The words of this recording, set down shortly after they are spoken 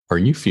Are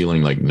you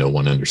feeling like no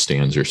one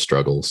understands your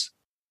struggles,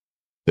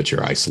 that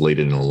you're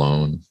isolated and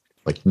alone,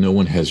 like no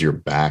one has your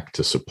back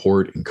to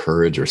support,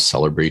 encourage, or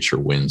celebrate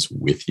your wins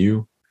with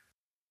you?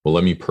 Well,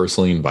 let me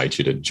personally invite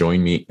you to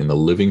join me in the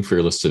Living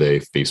Fearless Today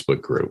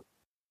Facebook group.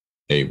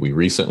 Hey, we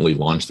recently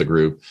launched the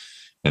group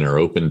and are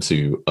open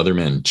to other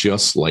men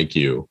just like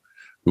you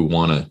who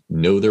want to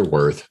know their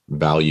worth,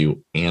 value,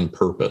 and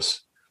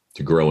purpose,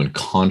 to grow in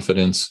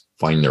confidence,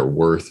 find their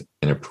worth,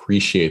 and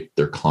appreciate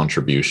their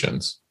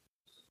contributions.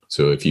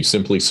 So if you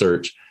simply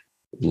search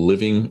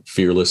Living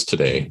Fearless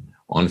Today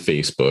on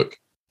Facebook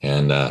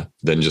and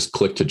then just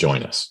click to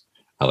join us.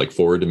 I look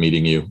forward to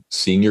meeting you,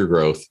 seeing your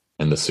growth,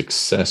 and the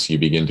success you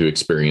begin to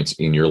experience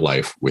in your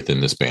life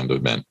within this band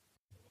of men.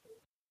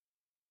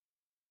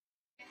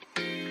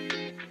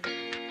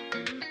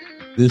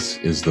 This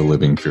is the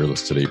Living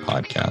Fearless Today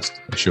podcast,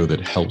 a show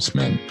that helps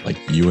men like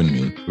you and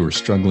me who are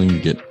struggling to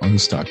get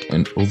unstuck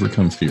and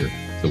overcome fear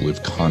to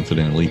live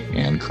confidently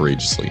and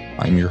courageously.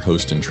 I'm your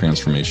host and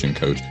transformation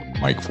coach,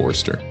 Mike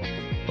Forster,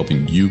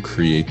 helping you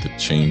create the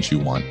change you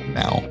want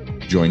now.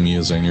 Join me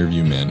as I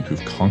interview men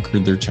who've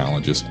conquered their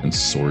challenges and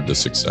soared to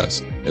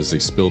success as they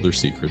spill their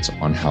secrets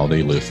on how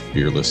they live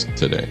fearless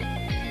today.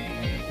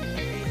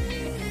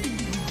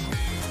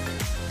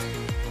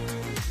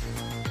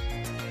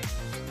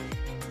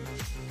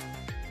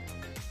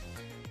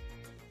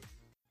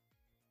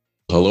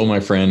 Hello, my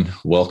friend.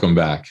 Welcome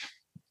back.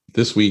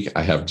 This week,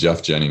 I have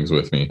Jeff Jennings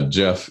with me.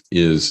 Jeff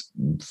is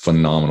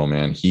phenomenal,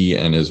 man. He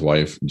and his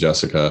wife,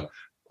 Jessica,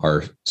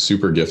 are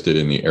super gifted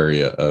in the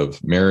area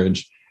of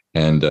marriage,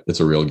 and it's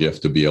a real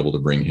gift to be able to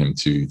bring him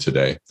to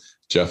today.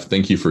 Jeff,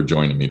 thank you for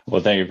joining me.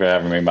 Well, thank you for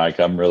having me, Mike.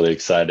 I'm really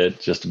excited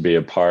just to be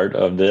a part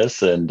of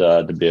this and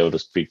to be able to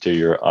speak to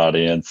your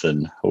audience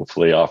and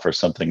hopefully offer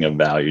something of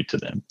value to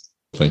them.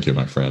 Thank you,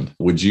 my friend.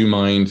 Would you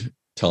mind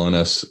telling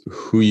us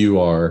who you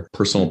are,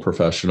 personal,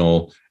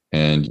 professional,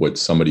 and what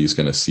somebody's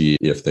going to see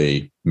if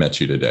they met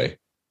you today?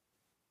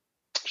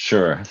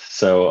 Sure.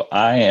 So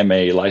I am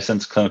a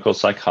licensed clinical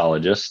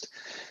psychologist,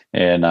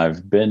 and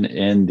I've been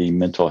in the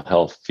mental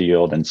health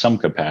field in some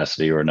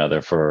capacity or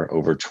another for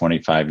over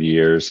 25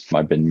 years.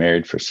 I've been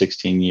married for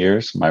 16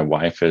 years. My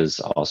wife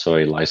is also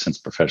a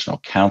licensed professional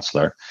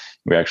counselor.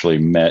 We actually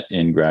met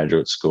in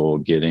graduate school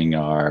getting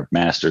our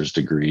master's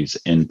degrees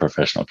in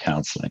professional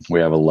counseling.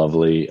 We have a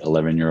lovely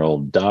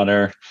 11-year-old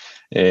daughter.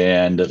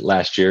 And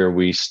last year,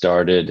 we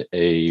started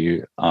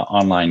a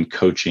online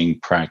coaching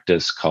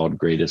practice called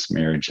Greatest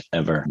Marriage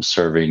Ever,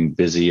 serving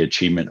busy,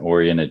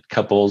 achievement-oriented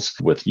couples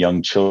with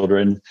young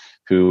children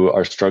who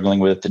are struggling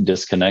with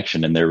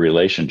disconnection in their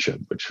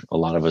relationship, which a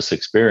lot of us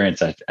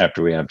experience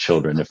after we have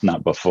children, if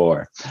not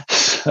before.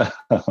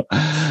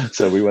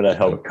 So we want to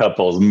help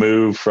couples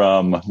move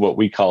from what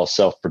we call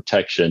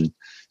self-protection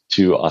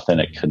to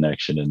authentic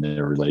connection in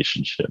their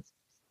relationship.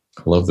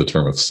 I love the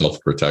term of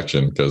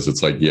self-protection because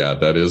it's like, yeah,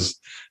 that is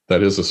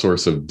a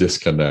source of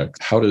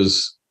disconnect. How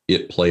does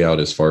it play out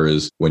as far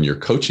as when you're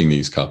coaching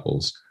these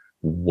couples?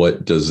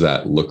 What does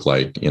that look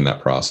like in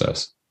that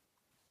process?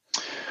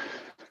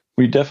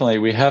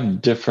 We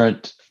have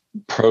different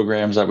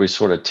programs that we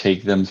sort of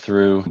take them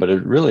through, but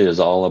it really is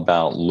all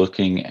about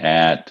looking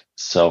at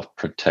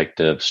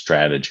self-protective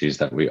strategies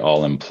that we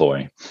all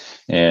employ.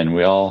 And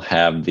we all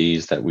have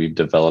these that we've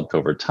developed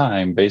over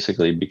time,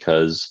 basically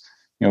because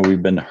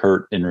we've been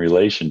hurt in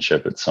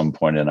relationship at some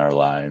point in our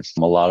lives.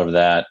 A lot of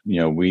that,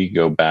 we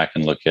go back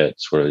and look at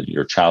sort of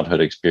your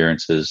childhood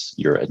experiences,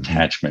 your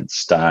attachment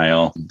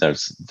style.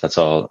 That's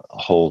a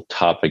whole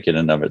topic in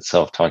and of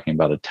itself, talking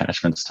about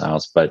attachment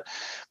styles. But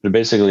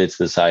basically, it's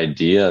this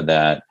idea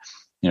that,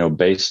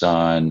 based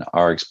on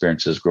our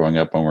experiences growing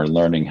up when we're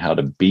learning how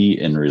to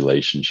be in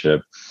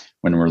relationship,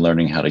 when we're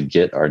learning how to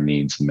get our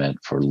needs met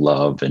for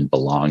love and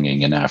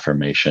belonging and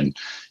affirmation,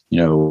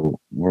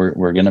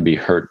 we're going to be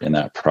hurt in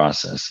that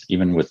process.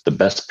 Even with the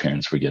best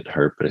parents, we get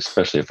hurt, but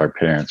especially if our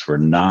parents were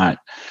not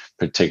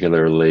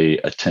particularly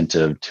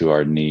attentive to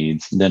our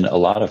needs, then a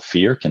lot of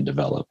fear can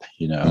develop,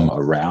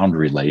 around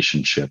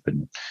relationship.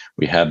 And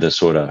we have this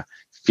sort of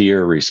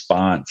fear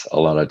response a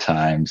lot of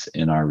times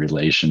in our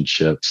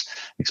relationships,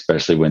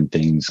 especially when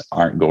things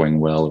aren't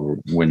going well or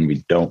when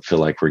we don't feel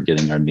like we're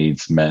getting our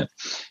needs met.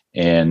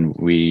 And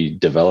we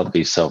develop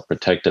these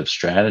self-protective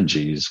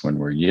strategies when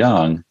we're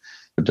young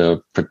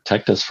to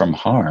protect us from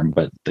harm,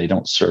 but they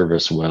don't serve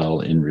us well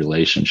in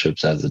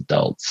relationships as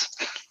adults.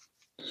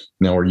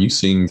 Now, are you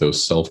seeing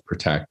those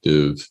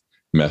self-protective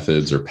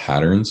methods or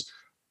patterns?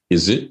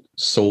 Is it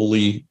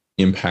solely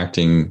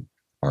impacting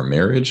our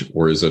marriage,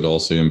 or is it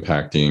also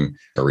impacting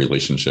our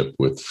relationship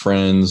with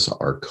friends,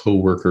 our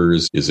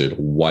coworkers? Is it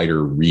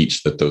wider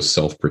reach that those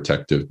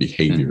self-protective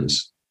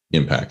behaviors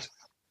impact?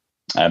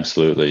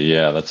 Absolutely.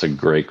 Yeah, that's a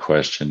great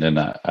question. And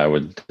I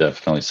would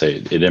definitely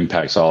say it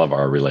impacts all of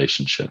our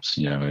relationships.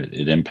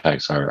 It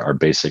impacts our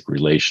basic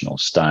relational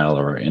style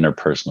or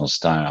interpersonal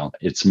style.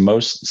 It's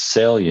most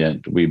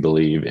salient, we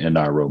believe, in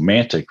our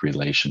romantic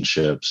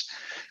relationships,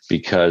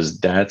 because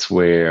that's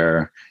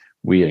where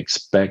we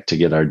expect to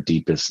get our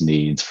deepest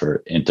needs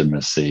for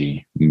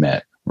intimacy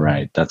met,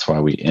 right? That's why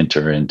we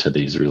enter into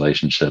these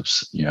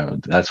relationships.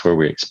 That's where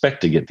we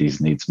expect to get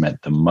these needs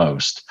met the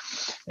most.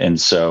 And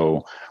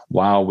so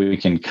while we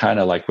can kind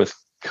of, like with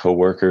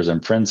coworkers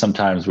and friends,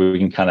 sometimes we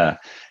can kind of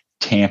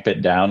tamp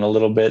it down a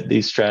little bit,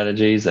 these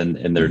strategies,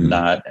 and they're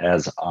not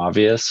as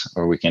obvious,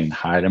 or we can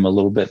hide them a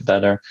little bit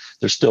better.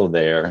 They're still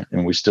there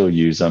and we still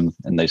use them,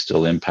 and they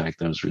still impact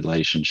those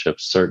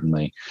relationships,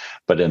 certainly.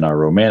 But in our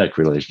romantic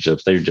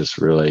relationships, they're just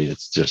really,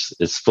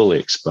 it's fully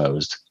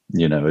exposed.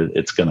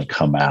 It's going to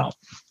come out.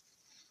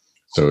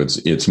 So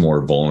it's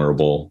more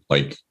vulnerable,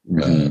 like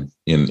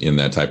in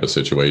that type of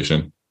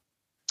situation.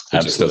 It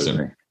Absolutely. just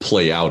doesn't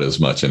play out as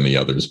much in the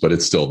others, but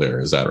it's still there.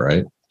 Is that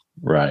right?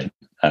 Right.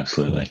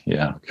 Absolutely.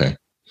 Yeah. Okay.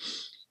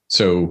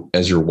 So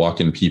as you're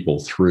walking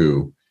people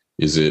through,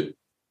 is it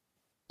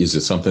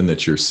something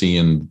that you're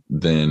seeing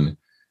then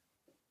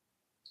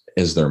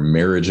as their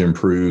marriage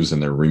improves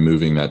and they're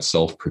removing that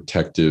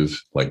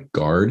self-protective like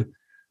guard?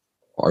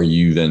 Are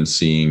you then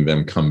seeing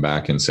them come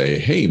back and say,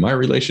 hey, my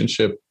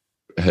relationship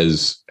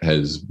has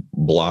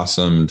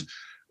blossomed,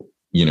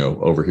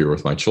 over here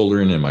with my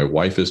children, and my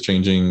wife is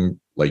changing?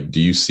 Like, do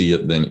you see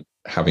it then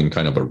having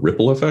kind of a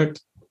ripple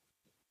effect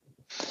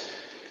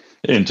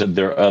into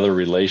their other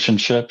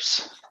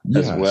relationships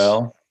as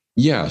well?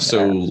 Yeah.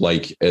 So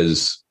like,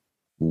 as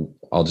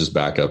I'll just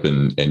back up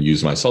and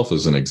use myself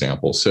as an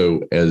example.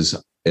 So as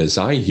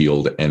I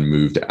healed and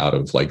moved out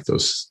of like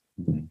those,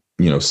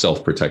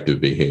 self-protective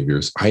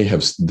behaviors, I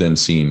have then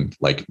seen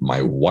like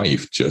my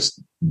wife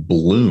just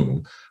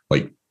bloom,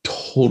 like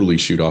totally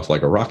shoot off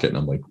like a rocket. And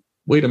I'm like,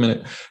 wait a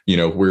minute,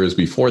 whereas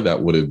before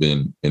that would have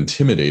been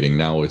intimidating.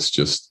 Now it's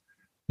just,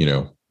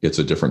 it's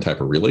a different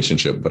type of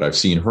relationship, but I've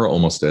seen her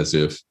almost as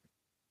if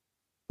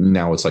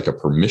now it's like a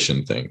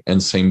permission thing.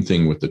 And same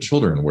thing with the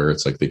children, where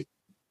it's like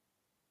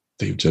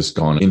they've just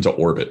gone into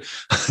orbit,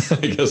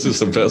 I guess is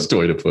the best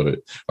way to put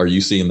it. Are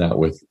you seeing that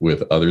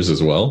with others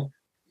as well?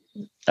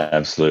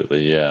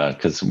 Absolutely. Yeah.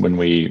 Because when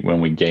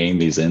we gain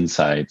these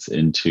insights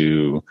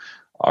into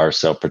our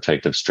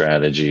self-protective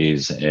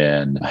strategies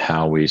and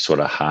how we sort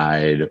of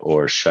hide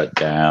or shut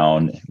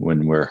down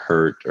when we're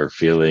hurt or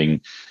feeling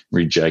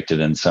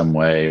rejected in some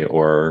way,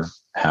 or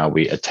how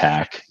we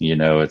attack,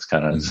 it's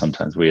kind of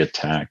sometimes we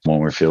attack when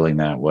we're feeling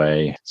that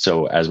way.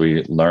 So as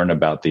we learn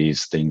about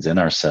these things in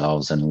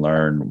ourselves and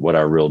learn what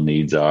our real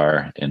needs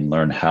are and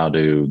learn how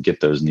to get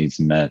those needs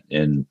met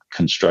in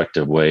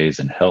constructive ways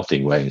and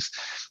healthy ways,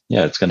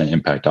 it's going to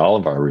impact all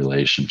of our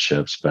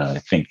relationships. But I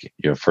think,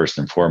 first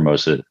and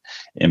foremost, it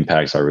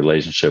impacts our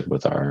relationship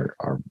with our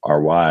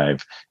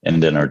wife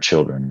and then our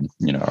children,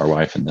 our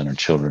wife and then our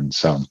children.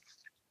 So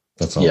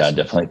that's awesome. Yeah, I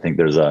definitely think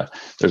there's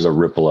a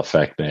ripple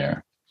effect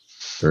there.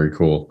 Very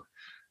cool.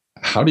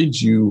 How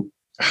did you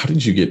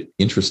get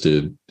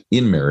interested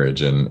in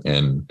marriage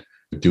and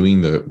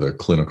doing the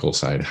clinical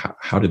side?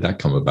 How did that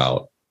come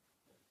about?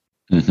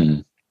 Mm-hmm.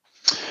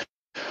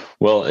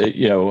 Well,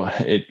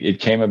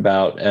 it came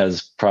about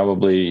as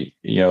probably,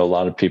 a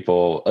lot of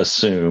people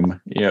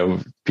assume,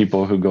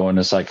 people who go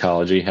into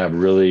psychology have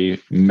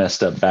really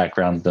messed up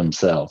backgrounds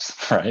themselves,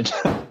 right?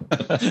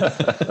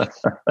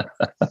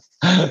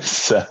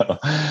 So,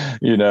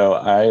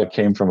 I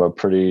came from a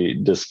pretty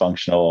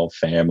dysfunctional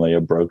family, a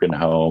broken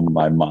home.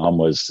 My mom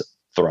was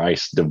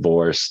thrice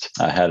divorced.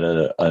 I had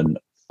an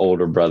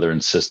older brother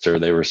and sister.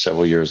 They were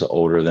several years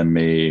older than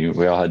me.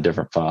 We all had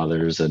different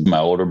fathers. And my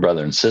older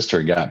brother and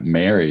sister got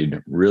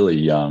married really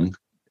young,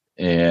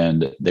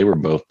 and they were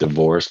both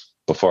divorced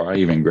before I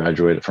even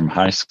graduated from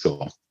high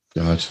school.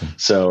 Gotcha.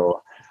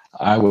 So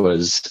I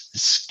was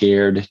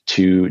scared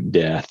to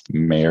death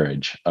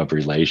of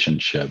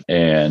relationship,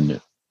 and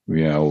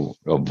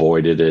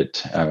avoided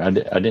it. I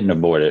didn't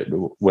avoid it.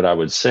 What I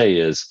would say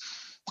is,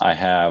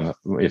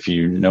 if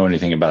you know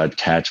anything about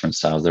attachment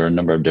styles, there are a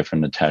number of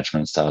different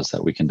attachment styles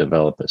that we can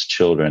develop as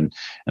children.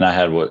 And I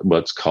had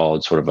what's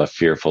called sort of a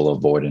fearful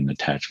avoidant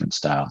attachment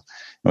style.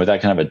 And with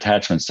that kind of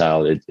attachment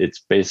style, it's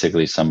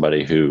basically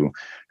somebody who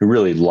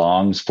really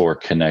longs for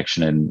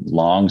connection and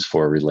longs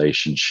for a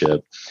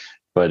relationship,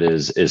 but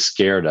is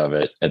scared of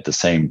it at the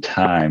same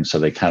time. So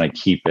they kind of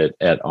keep it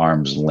at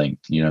arm's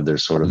length.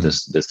 There's sort of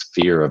this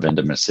fear of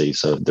intimacy.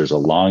 So there's a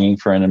longing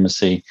for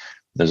intimacy.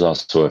 There's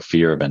also a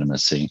fear of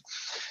intimacy.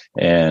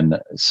 And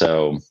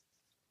so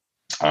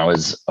I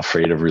was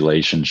afraid of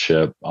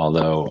relationship,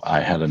 although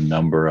I had a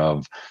number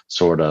of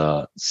sort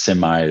of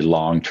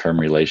semi-long-term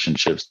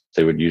relationships.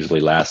 They would usually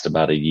last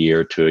about a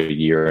year to a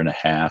year and a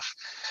half.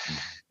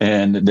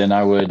 And then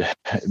I would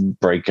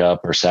break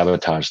up or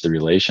sabotage the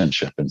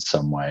relationship in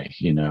some way,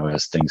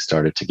 as things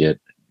started to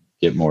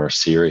get more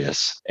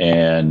serious.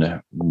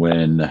 And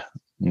when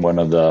one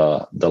of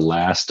the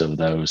last of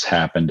those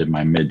happened in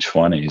my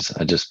mid-20s,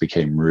 I just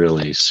became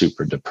really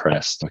super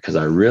depressed because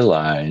I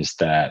realized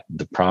that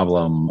the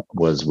problem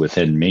was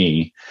within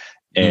me,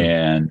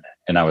 and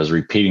I was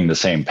repeating the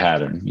same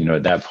pattern.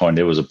 At that point,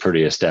 it was a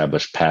pretty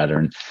established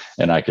pattern,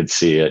 and I could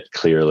see it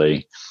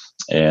clearly.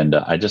 And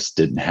I just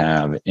didn't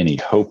have any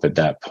hope at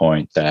that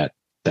point that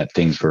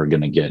things were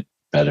going to get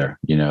better.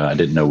 I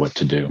didn't know what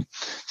to do.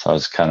 So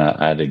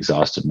I had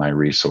exhausted my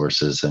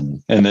resources,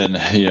 and then,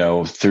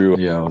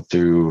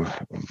 through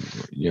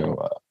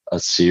a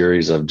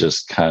series of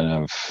just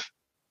kind of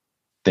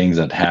things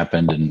that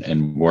happened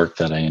and work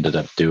that I ended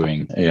up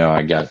doing.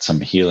 I got some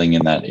healing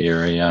in that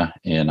area,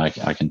 and I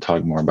can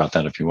talk more about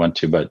that if you want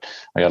to, but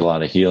I got a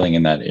lot of healing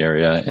in that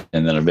area,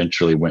 and then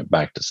eventually went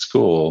back to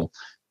school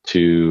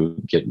to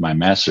get my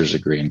master's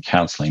degree in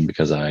counseling,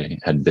 because I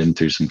had been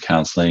through some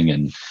counseling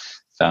and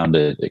found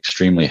it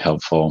extremely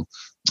helpful.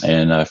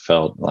 And I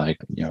felt like,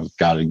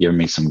 God had given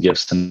me some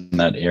gifts in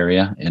that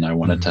area, and I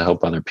wanted to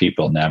help other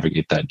people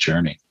navigate that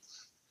journey.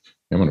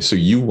 So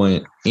you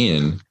went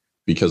in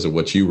because of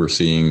what you were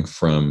seeing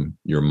from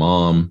your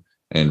mom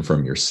and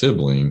from your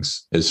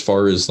siblings. As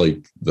far as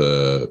like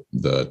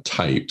the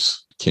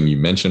types, can you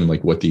mention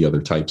like what the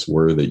other types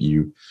were that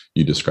you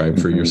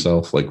described for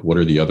yourself? Like, what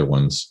are the other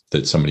ones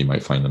that somebody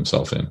might find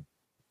themselves in?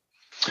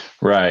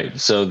 Right.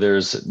 So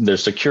there's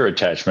secure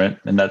attachment,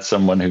 and that's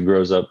someone who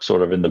grows up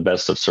sort of in the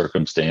best of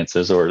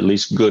circumstances, or at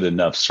least good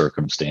enough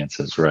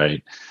circumstances,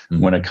 right?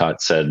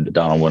 Mm-hmm.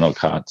 Donald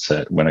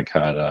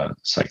Winnicott, a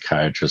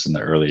psychiatrist in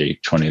the early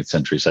 20th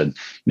century, said,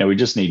 we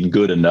just need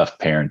good enough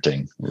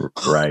parenting,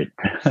 right?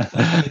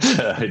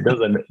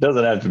 It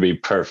doesn't have to be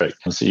perfect.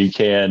 So you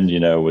can,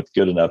 with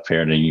good enough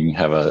parenting, you can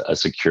have a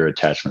secure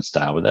attachment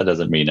style, but that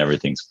doesn't mean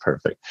everything's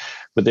perfect.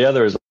 But the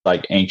other is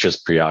like anxious,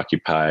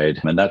 preoccupied,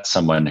 and that's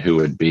someone who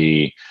would be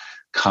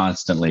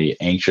constantly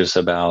anxious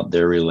about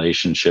their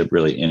relationship,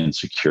 really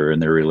insecure in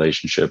their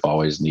relationship,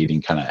 always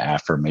needing kind of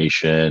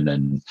affirmation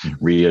and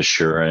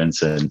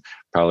reassurance, and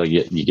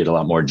probably you get a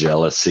lot more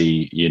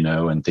jealousy,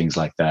 and things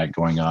like that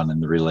going on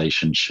in the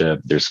relationship.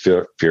 There's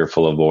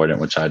fearful avoidant,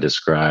 which I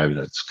described.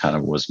 That's kind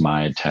of was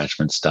my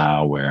attachment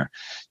style, where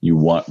you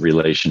want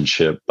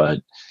relationship, but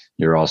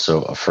you're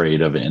also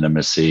afraid of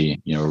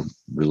intimacy.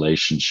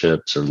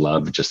 Relationships or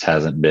love just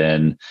hasn't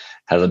been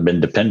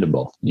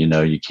dependable.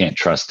 You can't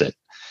trust it.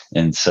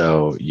 And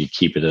so you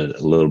keep it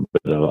a little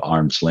bit of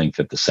arm's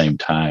length at the same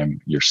time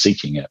you're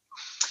seeking it.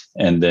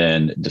 And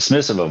then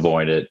dismissive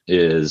avoidant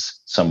is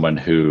someone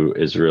who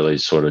is really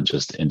sort of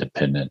just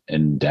independent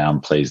and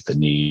downplays the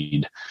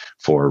need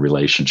for a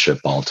relationship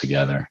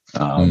altogether.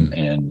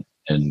 And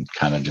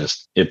kind of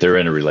just, if they're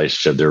in a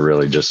relationship, they're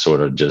really just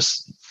sort of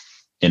just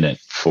in it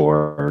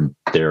for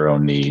their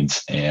own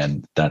needs,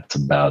 and that's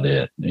about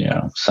it.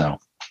 So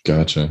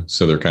gotcha.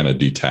 So they're kind of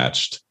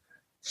detached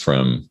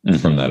from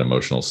that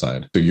emotional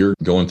side. So you're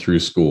going through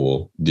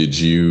school.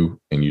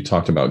 And you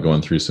talked about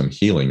going through some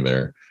healing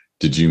there.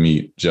 Did you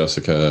meet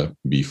Jessica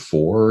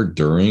before,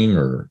 during,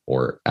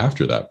 or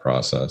after that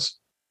process?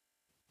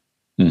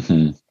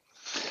 Mm-hmm.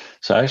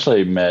 So I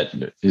actually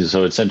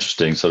so it's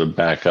interesting, sort of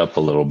back up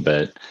a little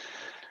bit.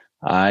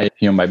 My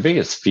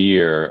biggest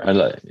fear, I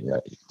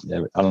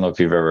don't know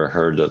if you've ever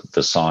heard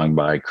the song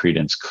by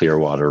Creedence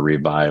Clearwater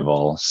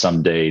Revival,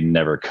 Someday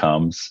Never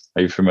Comes.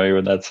 Are you familiar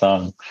with that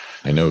song?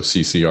 I know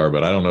CCR,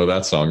 but I don't know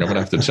that song. I'm going to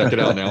have to check it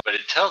out now. But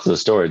it tells the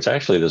story. It's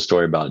actually the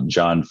story about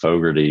John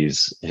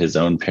Fogerty's, his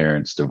own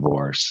parents'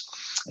 divorce.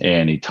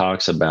 And he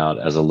talks about,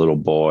 as a little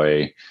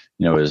boy,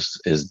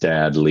 his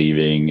dad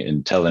leaving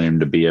and telling him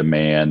to be a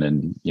man,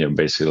 and,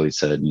 basically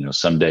said,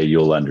 someday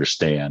you'll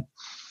understand.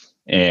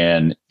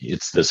 And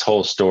it's this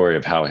whole story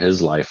of how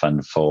his life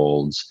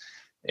unfolds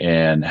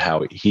and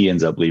how he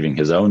ends up leaving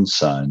his own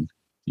son,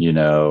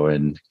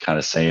 and kind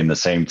of saying the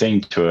same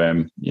thing to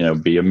him,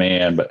 be a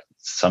man, but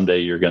someday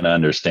you're going to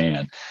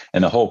understand.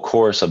 And the whole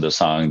chorus of the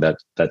song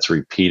that's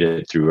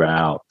repeated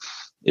throughout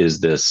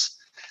is this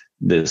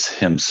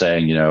him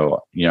saying,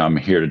 I'm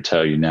here to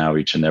tell you now,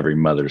 each and every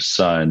mother's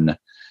son,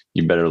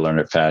 you better learn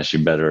it fast. You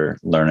better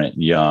learn it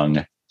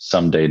young.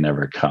 Someday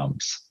never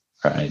comes.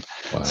 Right.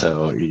 Wow.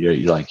 So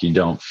you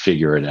don't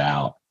figure it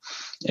out.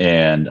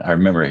 And I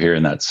remember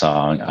hearing that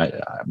song,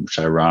 which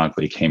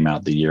ironically came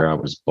out the year I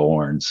was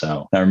born.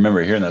 So I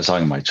remember hearing that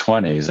song in my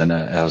 20s, and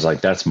I was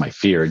like, that's my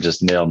fear. It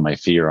just nailed my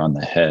fear on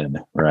the head,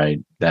 right?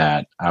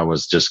 That I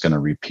was just going to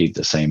repeat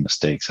the same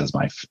mistakes as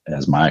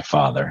my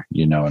father,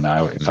 and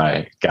if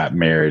I got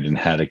married and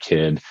had a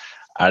kid,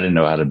 I didn't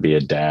know how to be a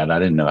dad. I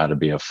didn't know how to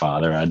be a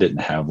father. I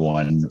didn't have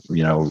one,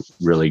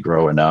 really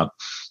growing up.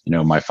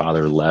 My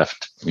father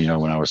left,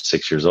 when I was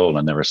 6 years old.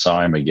 I never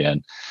saw him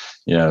again,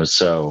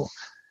 so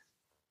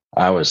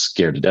I was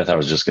scared to death. I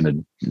was just going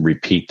to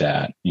repeat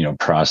that,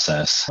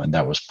 process. And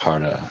that was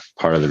part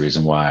of the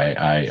reason why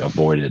I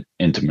avoided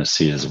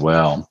intimacy as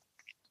well.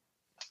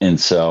 And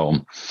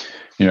so,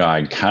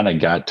 I kind of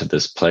got to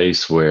this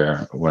place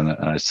where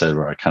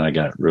I kind of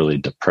got really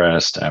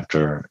depressed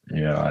after,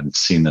 I'd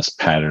seen this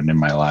pattern in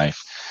my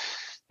life.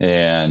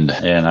 And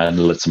I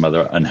let some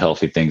other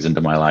unhealthy things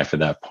into my life at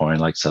that point,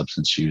 like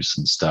substance use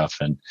and stuff,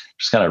 and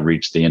just kind of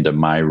reached the end of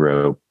my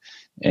rope.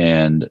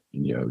 And,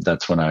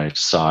 that's when I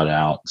sought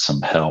out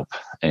some help.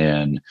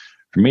 And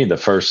for me, the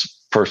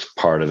first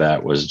part of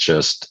that was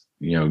just,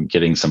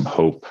 getting some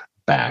hope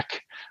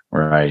back.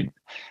 Right.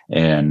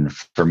 And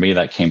for me,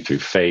 that came through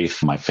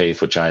faith, my faith,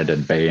 which I had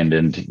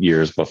abandoned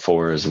years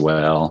before as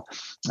well.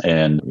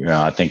 And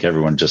I think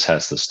everyone just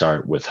has to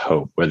start with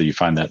hope, whether you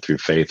find that through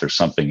faith or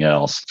something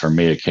else. For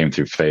me, it came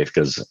through faith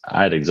because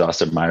I had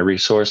exhausted my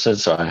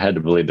resources. So I had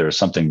to believe there was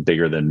something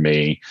bigger than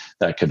me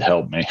that could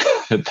help me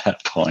at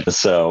that point.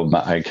 So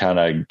I kind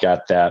of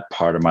got that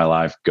part of my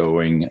life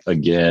going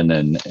again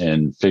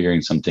and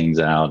figuring some things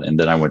out. And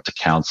then I went to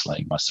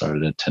counseling. I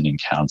started attending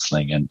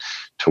counseling and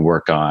to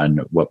work on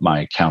what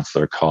my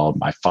counselor called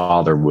my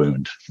father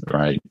wound,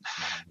 right?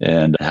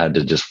 And I had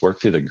to just work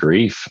through the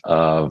grief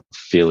of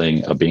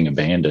feeling of being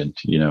abandoned,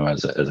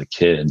 as a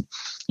kid,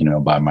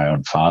 by my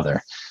own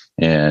father,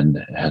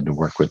 and had to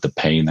work with the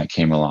pain that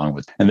came along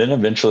with it. And then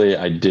eventually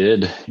I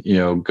did,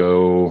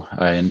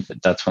 and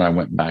that's when I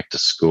went back to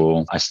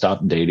school. I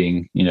stopped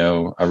dating,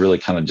 I really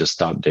kind of just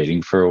stopped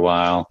dating for a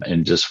while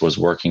and just was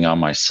working on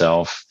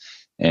myself.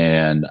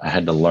 And I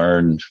had to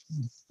learn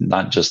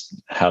not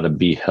just how to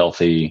be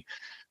healthy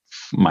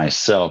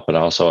myself, but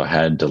also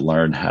had to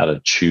learn how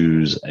to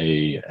choose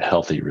a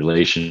healthy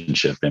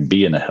relationship and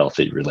be in a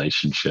healthy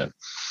relationship.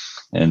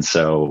 And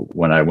so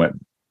when I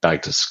went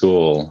back to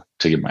school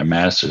to get my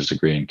master's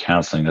degree in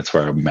counseling, that's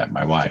where I met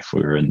my wife.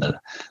 We were in the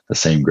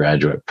same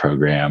graduate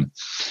program.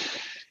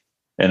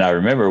 And I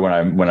remember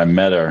when I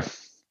met her,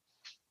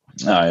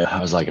 I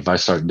was like, if I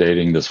start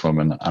dating this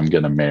woman, I'm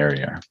going to marry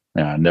her.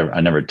 And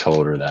I never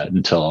told her that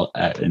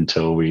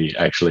until we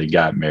actually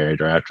got married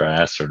or after I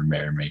asked her to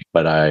marry me.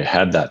 But I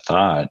had that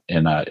thought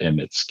and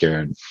it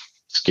scared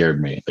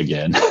me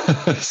again.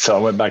 So I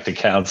went back to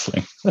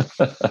counseling. I'm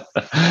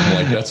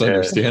like, that's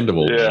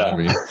understandable. Yeah. I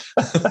mean.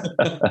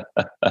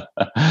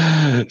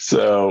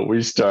 So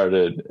we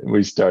started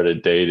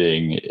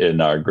dating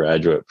in our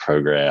graduate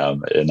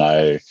program, and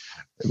I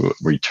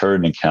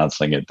returned to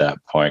counseling at that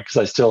point because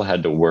I still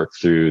had to work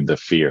through the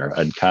fear.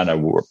 I'd kind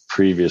of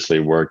previously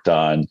worked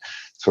on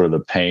sort of the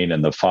pain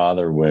and the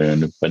father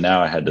wound, but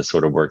now I had to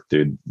sort of work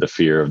through the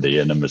fear of the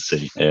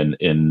intimacy and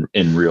in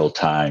real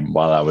time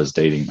while I was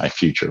dating my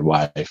future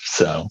wife.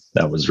 So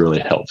that was really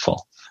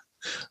helpful.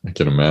 I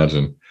can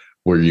imagine.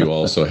 Were you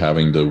also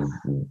having to,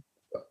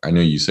 I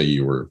know you say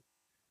you were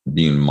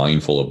being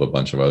mindful of a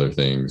bunch of other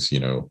things,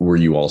 were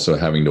you also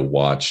having to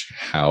watch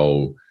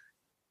how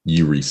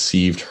you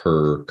received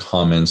her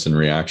comments and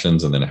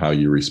reactions and then how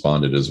you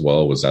responded as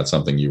well? Was that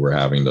something you were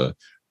having to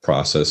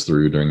process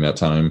through during that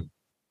time?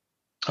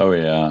 Oh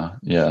yeah.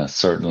 Yeah,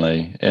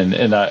 certainly. And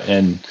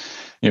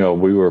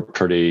we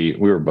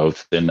were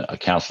both in a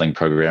counseling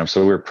program,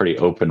 so we were pretty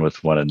open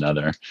with one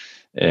another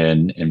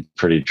and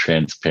pretty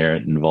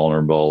transparent and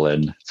vulnerable.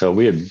 And so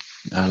we had,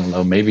 I don't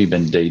know, maybe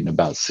been dating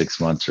about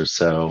 6 months or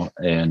so.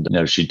 And,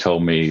 she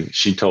told me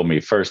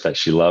first that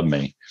she loved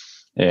me.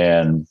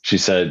 And she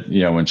said,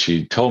 when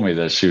she told me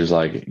this, she was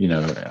like,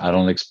 I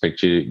don't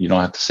expect you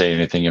don't have to say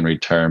anything in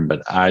return,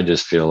 but I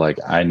just feel like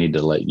I need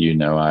to let you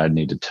know, I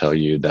need to tell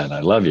you that I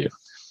love you.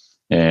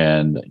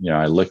 And,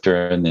 I looked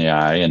her in the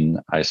eye and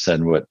I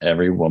said, what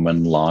every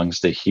woman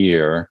longs to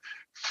hear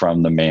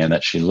from the man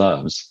that she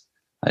loves.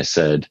 I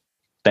said,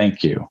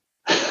 thank you.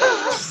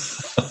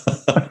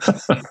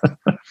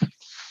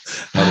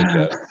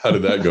 How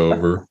did that go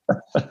over?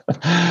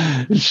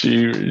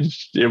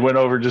 It went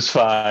over just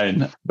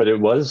fine, but it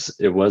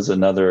was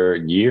another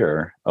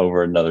year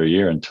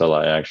until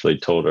I actually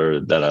told her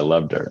that I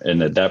loved her.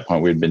 And at that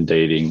point we'd been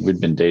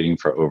dating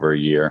for over a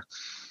year,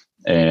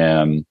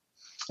 and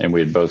we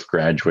had both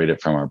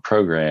graduated from our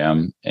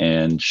program,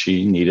 and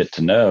she needed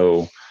to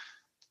know,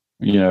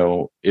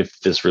 if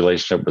this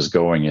relationship was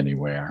going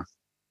anywhere.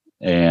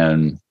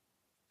 And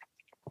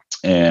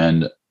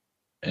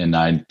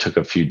I took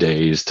a few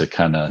days to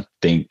kind of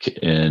think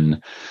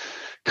and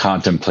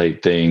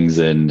contemplate things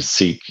and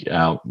seek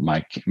out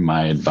my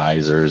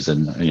advisors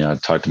and,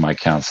 talk to my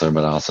counselor,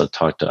 but I also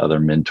talked to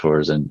other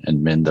mentors and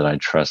men that I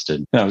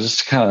trusted. I was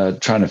just kind of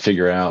trying to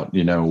figure out,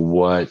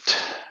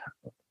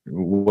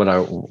 what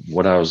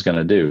I was going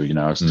to do.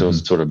 I was still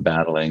sort of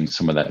battling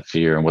some of that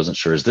fear and wasn't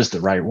sure, is this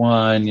the right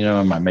one?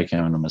 Am I making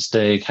a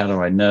mistake? How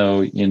do I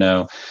know?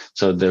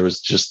 So there was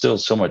just still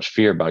so much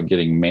fear about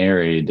getting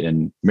married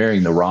and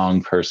marrying the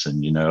wrong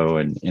person,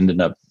 and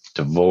ending up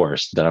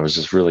divorced, that I was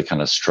just really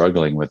kind of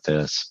struggling with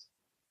this.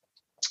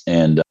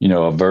 And, there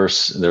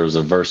was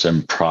a verse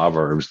in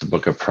Proverbs, the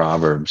book of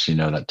Proverbs,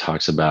 that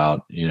talks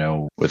about,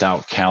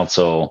 without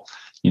counsel,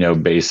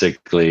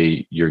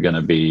 basically you're going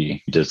to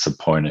be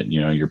disappointed.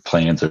 Your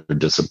plans are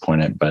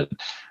disappointed, but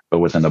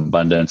with an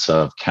abundance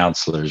of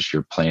counselors,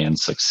 your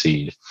plans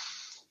succeed.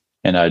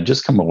 And I'd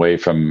just come away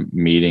from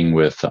meeting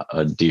with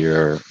a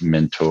dear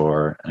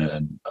mentor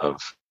and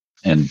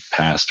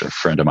pastor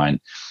friend of mine.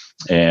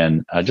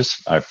 And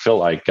I feel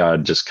like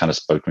God just kind of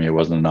spoke to me. It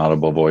wasn't an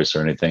audible voice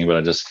or anything, but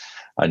I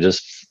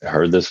just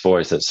heard this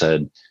voice that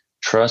said,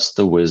 trust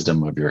the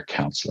wisdom of your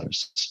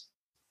counselors,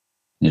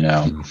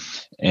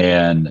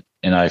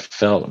 and I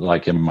felt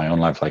like in my own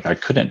life, like I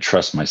couldn't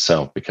trust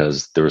myself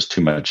because there was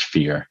too much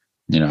fear.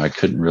 I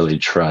couldn't really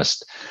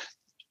trust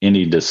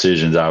any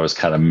decisions I was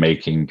kind of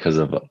making because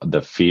of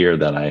the fear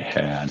that I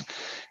had.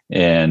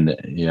 And,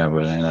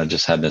 and I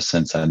just had this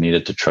sense I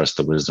needed to trust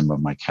the wisdom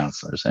of my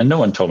counselors. And no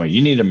one told me,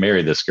 you need to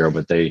marry this girl,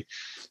 but they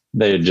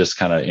had just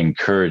kind of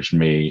encouraged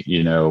me,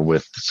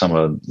 with some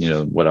of,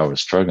 what I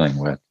was struggling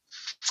with.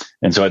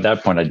 And so at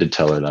that point, I did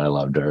tell her that I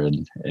loved her,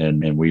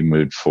 and we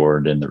moved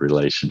forward in the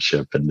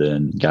relationship, and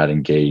then got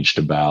engaged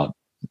about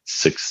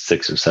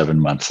six or 7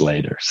 months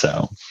later.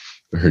 So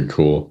very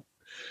cool.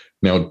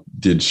 Now,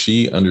 did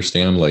she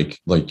understand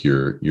like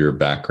your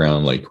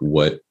background, like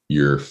what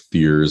your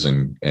fears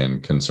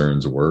and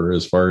concerns were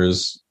as far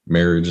as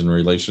marriage and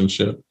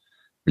relationship?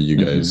 Were you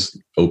guys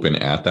open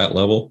at that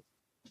level?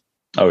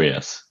 Oh,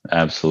 yes,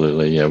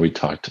 absolutely. Yeah, we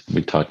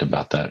talked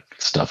about that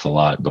stuff a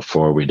lot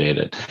before we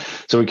dated.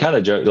 So we kind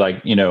of joked,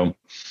 like,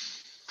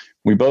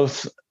 we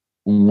both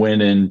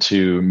went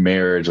into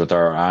marriage with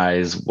our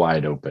eyes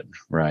wide open,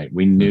 right?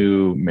 We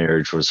knew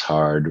marriage was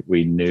hard.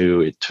 We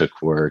knew it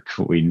took work.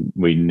 We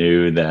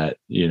knew that,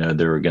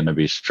 there were going to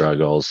be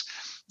struggles.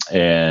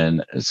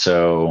 And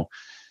so,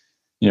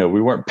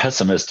 we weren't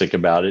pessimistic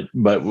about it,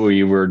 but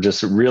we were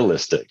just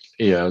realistic,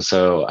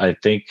 So I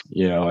think,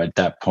 at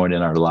that point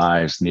in our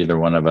lives, neither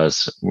one of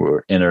us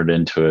were entered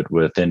into it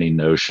with any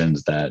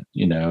notions that,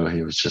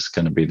 it was just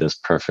going to be this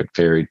perfect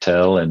fairy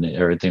tale and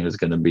everything was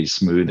going to be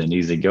smooth and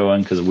easy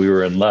going, because we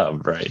were in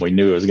love, right? We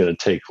knew it was going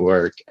to take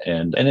work.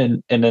 And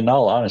in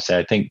all honesty,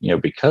 I think,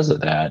 because of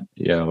that,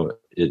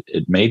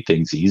 it made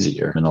things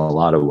easier in a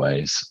lot of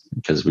ways,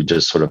 because we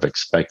just sort of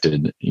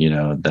expected,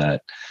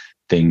 that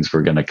things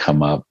were going to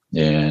come up,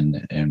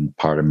 and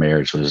part of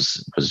marriage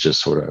was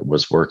just sort of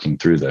was working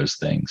through those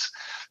things.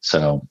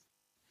 So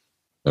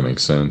that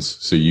makes sense.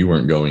 So you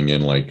weren't going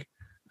in like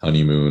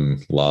honeymoon,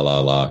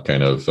 la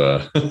kind of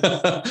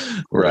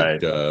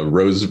right,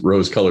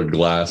 rose colored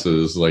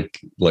glasses, like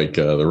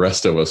the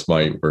rest of us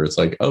might, where it's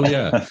like, oh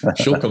yeah,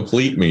 she'll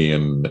complete me,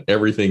 and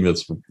everything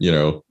that's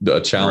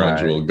a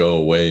challenge will go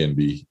away and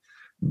be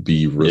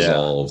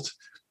resolved.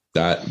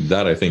 Yeah.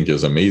 That I think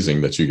is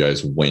amazing that you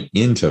guys went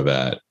into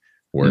that,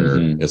 where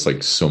it's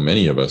like so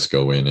many of us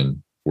go in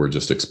and we're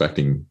just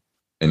expecting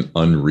an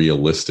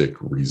unrealistic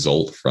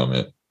result from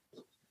it.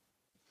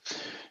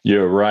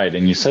 You're right.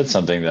 And you said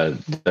something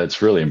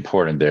that's really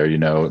important there,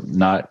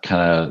 not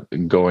kind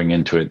of going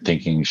into it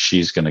thinking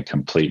she's going to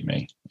complete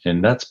me.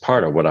 And that's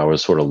part of what I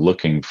was sort of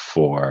looking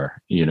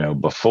for,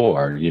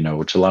 before,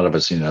 which a lot of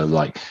us,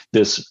 like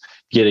this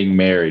getting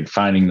married,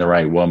 finding the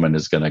right woman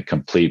is going to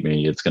complete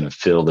me. It's going to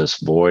fill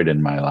this void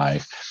in my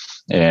life.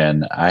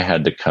 And I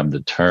had to come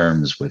to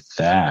terms with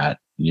that,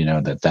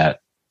 that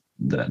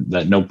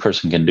no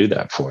person can do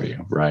that for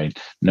you, right?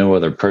 No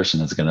other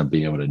person is going to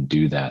be able to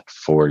do that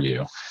for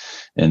you.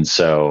 And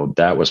so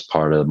that was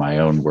part of my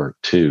own work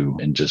too,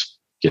 and just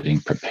getting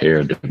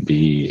prepared to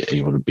be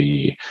able to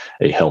be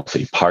a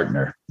healthy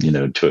partner,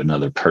 to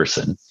another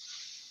person.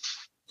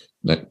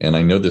 And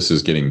I know this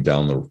is getting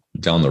down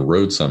the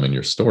road some in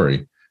your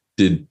story.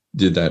 Did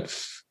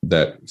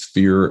that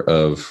fear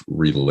of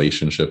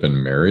relationship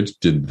and marriage,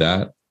 did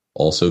that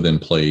also then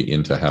play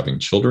into having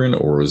children,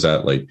 or was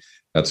that like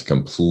that's a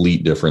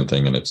complete different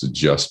thing and it's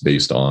just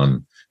based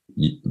on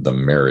the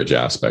marriage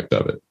aspect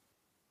of it?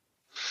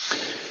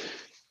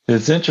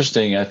 It's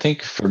interesting. I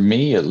think for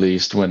me, at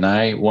least, when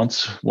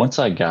once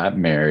I got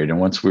married, and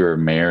once we were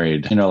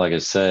married, like I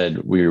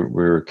said, we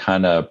were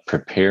kind of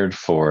prepared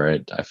for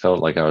it. I felt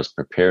like I was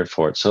prepared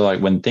for it. So like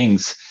when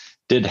things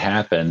did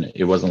happen,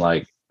 it wasn't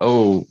like,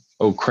 oh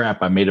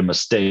crap, I made a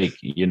mistake.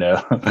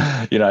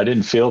 I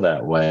didn't feel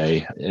that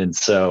way. And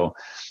so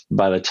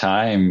by the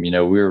time, we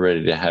were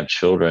ready to have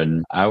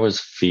children, I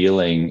was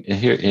feeling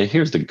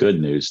here's the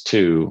good news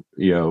too.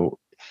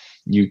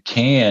 You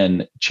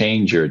can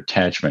change your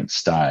attachment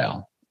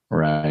style,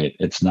 right?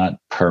 It's not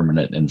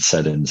permanent and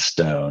set in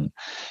stone.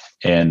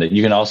 And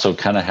you can also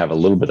kind of have a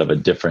little bit of a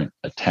different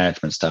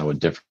attachment style with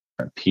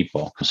different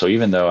people. So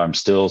even though I can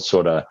still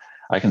sort of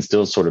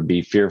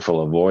be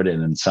fearful,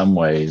 avoidant in some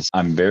ways,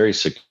 I'm very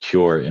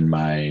secure in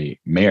my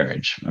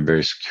marriage. I'm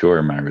very secure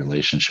in my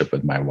relationship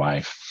with my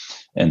wife.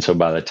 And so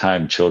by the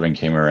time children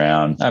came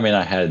around, I mean,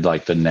 I had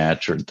like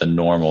the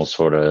normal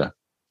sort of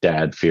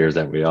dad fears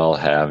that we all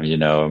have,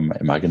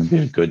 am I going to be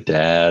a good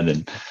dad?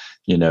 And,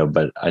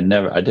 but I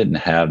didn't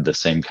have the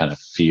same kind of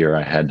fear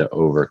I had to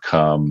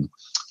overcome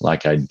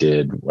like I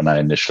did when I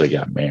initially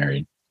got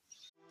married.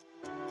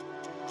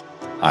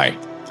 Hi,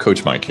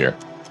 Coach Mike here.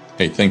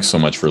 Hey, thanks so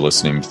much for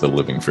listening to the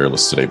Living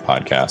Fearless Today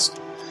podcast.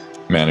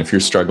 Man, if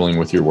you're struggling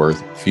with your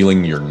worth,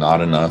 feeling you're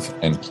not enough,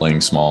 and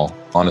playing small,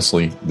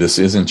 honestly, this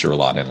isn't your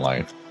lot in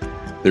life.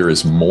 There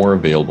is more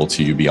available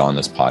to you beyond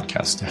this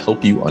podcast to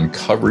help you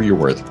uncover your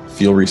worth,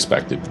 feel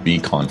respected, be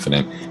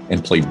confident,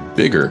 and play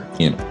bigger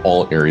in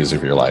all areas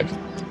of your life.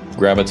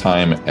 Grab a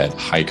time at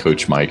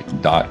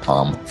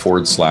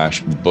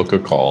highcoachmike.com/book a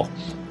call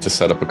to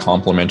set up a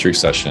complimentary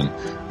session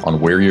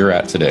on where you're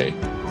at today,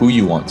 who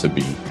you want to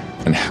be,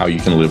 and how you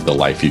can live the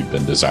life you've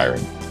been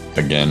desiring.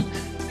 Again,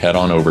 head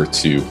on over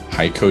to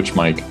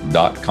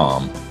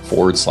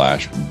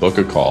highcoachmike.com/book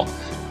a call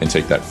and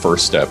take that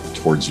first step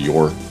towards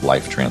your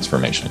life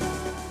transformation.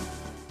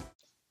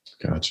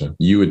 Gotcha.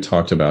 You had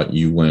talked about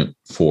you went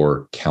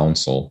for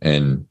counsel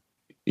and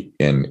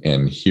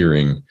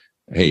hearing,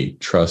 hey,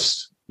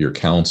 trust your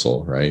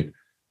counsel, right?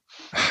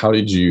 How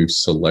did you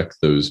select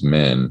those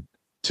men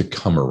to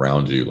come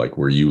around you? Like,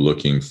 were you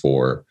looking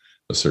for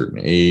a certain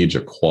age,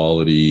 a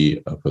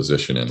quality, a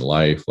position in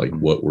life? Like,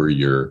 what were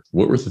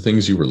the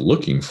things you were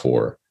looking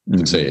for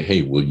to say,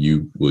 hey, will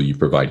you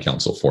provide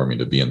counsel for me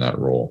to be in that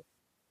role?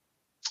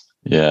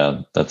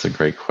 Yeah, that's a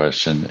great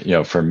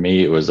question. For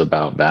me, it was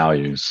about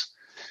values.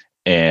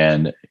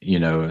 And,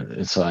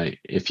 it's like,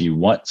 if you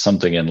want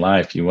something in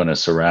life, you want to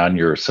surround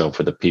yourself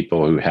with the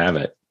people who have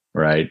it,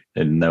 right?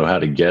 And know how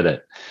to get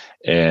it.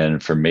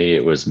 And for me,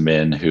 it was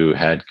men who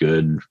had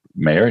good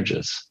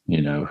marriages,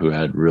 who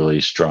had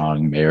really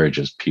strong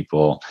marriages,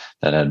 people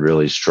that had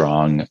really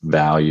strong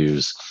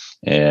values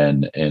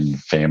and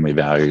family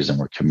values and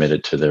were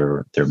committed to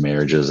their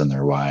marriages and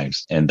their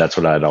wives. And that's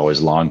what I'd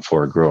always longed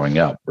for growing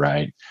up,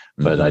 right?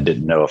 But I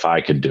didn't know if I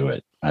could do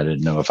it. I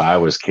didn't know if I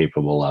was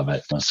capable of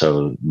it.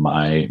 So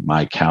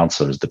my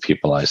counselors, the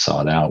people I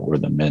sought out, were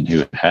the men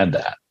who had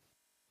that.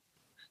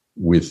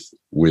 With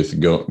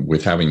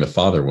having the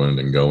father wound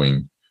and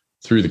going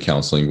through the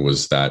counseling,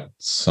 was that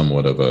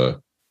somewhat of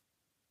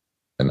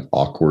an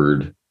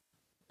awkward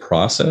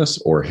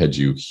process, or had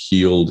you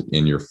healed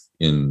in your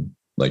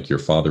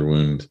father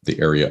wound, the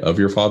area of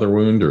your father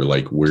wound, or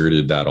like where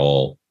did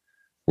all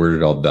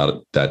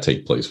that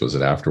take place? Was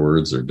it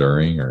afterwards or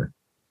during, or?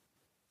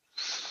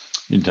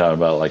 You talk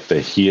about like the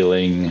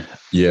healing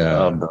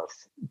of the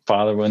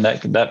father wound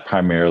that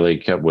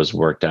primarily was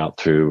worked out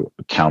through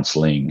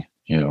counseling,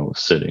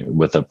 sitting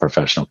with a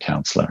professional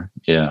counselor.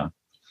 Yeah.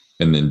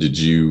 And then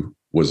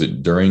was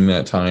it during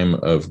that time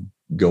of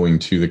going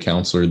to the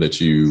counselor that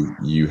you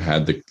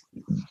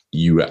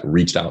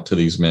reached out to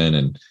these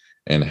men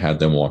and had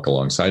them walk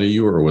alongside of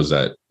you, or was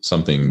that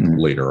something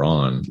later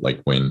on, like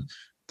when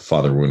the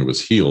father wound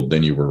was healed,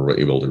 then you were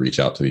able to reach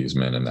out to these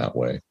men in that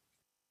way?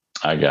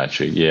 I got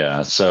you.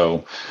 Yeah.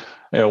 So,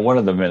 one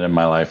of the men in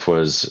my life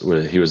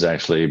he was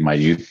actually my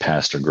youth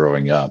pastor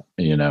growing up,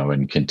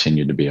 and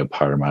continued to be a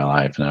part of my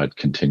life. And I would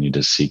continue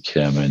to seek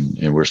him,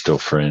 and we're still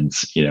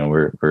friends.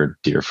 We're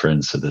dear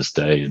friends to this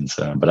day. And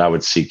so, but I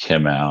would seek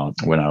him out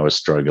when I was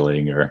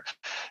struggling or,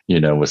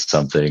 with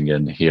something,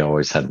 and he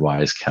always had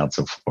wise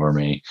counsel for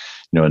me.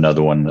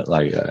 Another one that,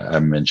 like I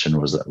mentioned,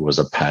 was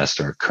a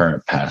pastor, a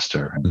current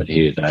pastor, but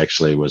he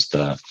actually was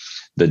the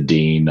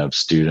dean of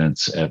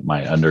students at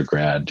my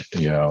undergrad,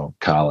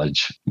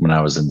 college when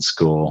I was in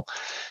school.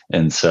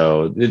 And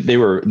so they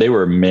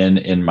were men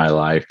in my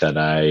life that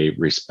I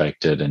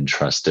respected and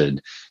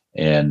trusted,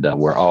 and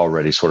were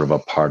already sort of a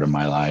part of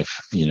my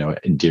life,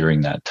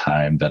 during that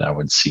time that I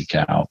would seek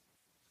out.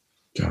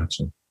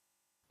 Gotcha.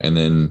 And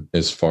then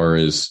as far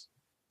as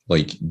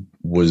like,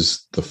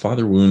 was the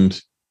father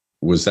wound,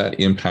 was that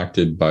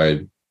impacted by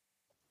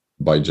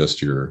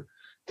just your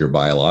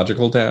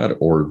biological dad,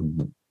 or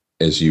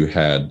as you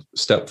had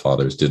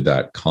stepfathers, did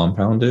that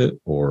compound it,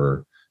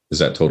 or is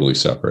that totally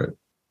separate?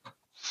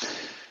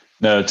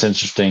 No, it's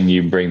interesting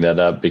you bring that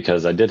up,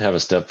 because I did have a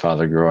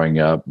stepfather growing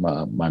up.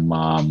 My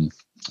mom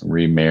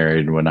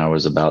remarried when I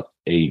was about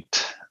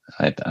 8,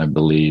 I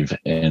believe.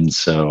 And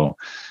so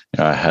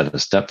I had a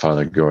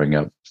stepfather growing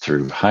up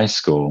through high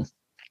school,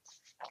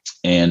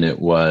 and it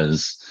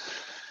was,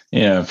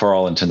 for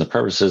all intents and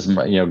purposes,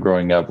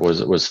 growing up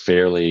was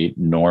fairly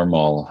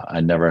normal.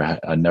 I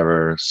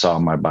never saw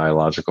my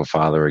biological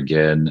father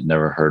again,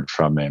 never heard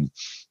from him,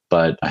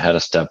 but I had a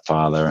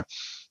stepfather,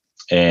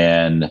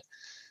 and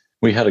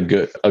we had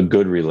a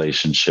good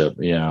relationship.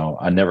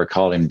 I never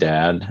called him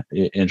dad.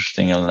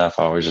 Interesting enough,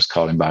 I always just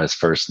called him by his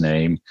first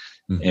name.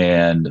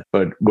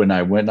 But when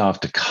I went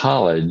off to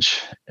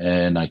college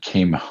and I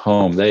came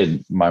home,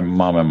 my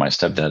mom and my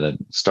stepdad had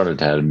started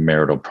to have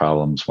marital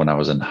problems when I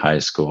was in high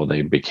school.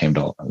 They became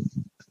a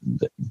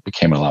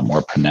lot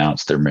more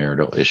pronounced, their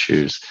marital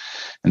issues.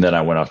 And then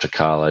I went off to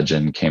college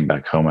and came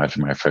back home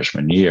after my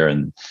freshman year,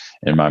 and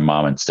my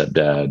mom and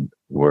stepdad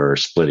were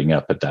splitting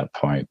up at that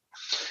point.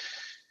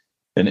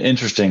 And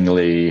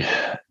interestingly,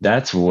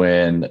 that's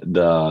when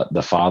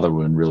the father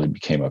wound really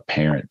became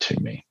apparent to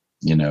me.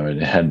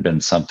 It had been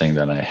something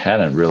that I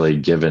hadn't really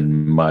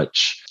given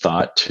much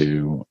thought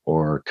to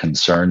or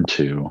concern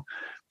to.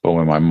 But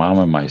when my mom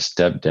and my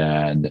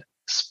stepdad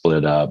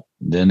split up,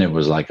 then it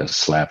was like a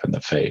slap in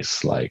the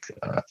face, like,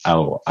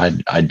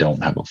 I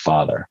don't have a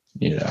father,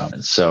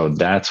 So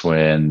that's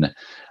when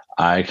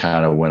I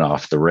kind of went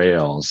off the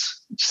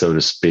rails, so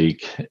to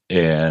speak,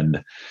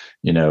 and,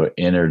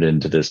 entered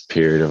into this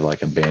period of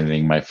like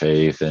abandoning my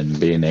faith and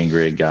being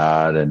angry at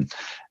God, and,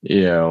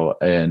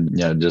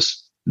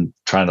 just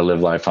trying to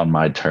live life on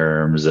my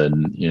terms,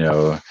 and,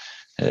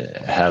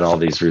 had all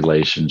these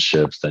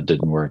relationships that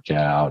didn't work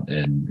out.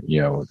 And,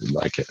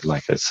 like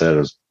I said, it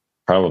was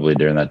probably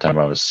during that time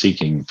I was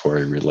seeking for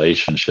a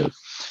relationship,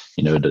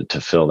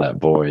 to fill a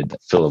void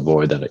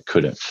that it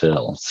couldn't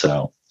fill.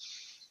 So.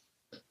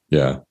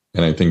 Yeah.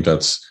 And I think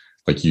that's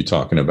like you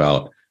talking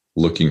about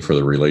looking for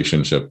the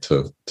relationship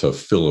to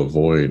fill a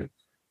void.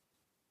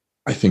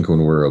 I think when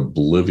we're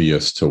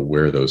oblivious to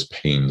where those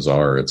pains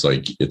are, it's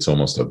like it's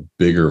almost a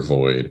bigger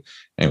void,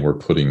 and we're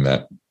putting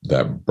that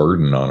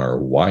burden on our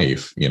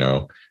wife,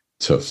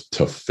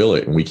 to fill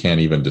it, and we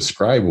can't even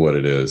describe what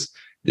it is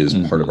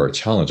part of our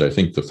challenge. I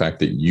think the fact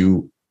that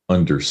you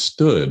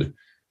understood,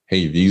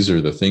 hey, these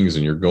are the things,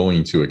 and you're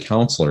going to a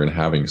counselor and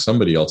having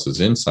somebody else's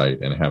insight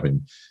and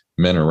having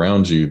men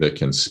around you that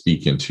can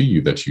speak into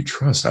you that you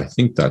trust. I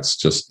think that's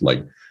just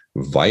like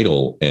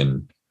vital.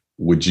 And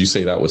would you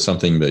say that was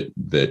something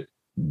that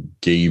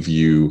gave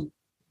you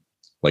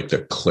like the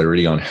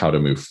clarity on how to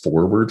move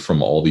forward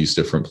from all these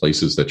different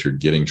places that you're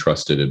getting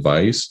trusted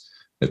advice?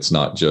 It's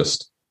not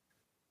just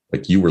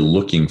like you were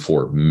looking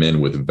for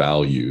men with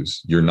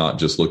values. You're not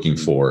just looking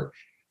for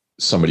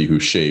somebody who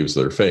shaves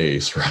their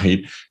face,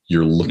 right?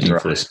 You're looking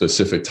for a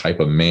specific type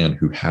of man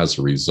who has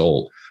a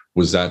result.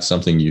 Was that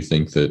something you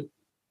think that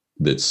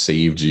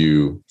saved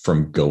you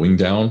from going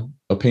down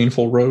a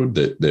painful road,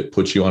 that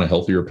put you on a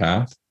healthier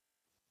path?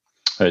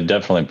 It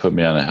definitely put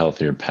me on a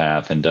healthier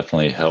path and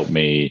definitely helped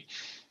me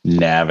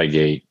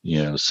navigate,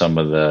 some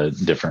of the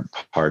different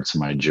parts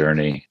of my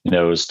journey. It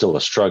was still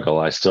a struggle.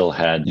 I still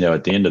had,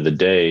 at the end of the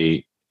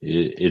day,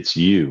 it's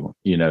you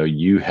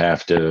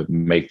have to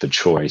make the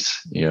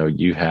choice.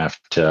 You have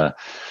to,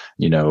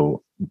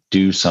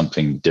 do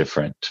something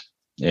different.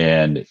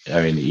 And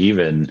I mean,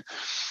 even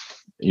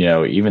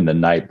the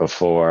night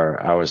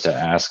before I was to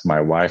ask my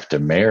wife to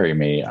marry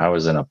me, I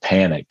was in a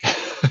panic,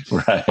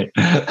 right?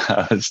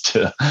 I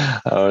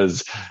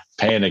was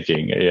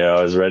panicking.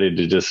 I was ready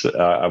to just,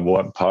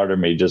 part of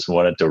me just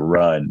wanted to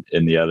run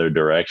in the other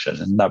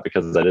direction. And not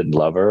because I didn't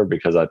love her,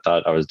 because I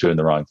thought I was doing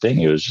the wrong thing.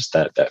 It was just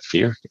that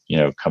fear,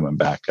 coming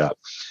back up,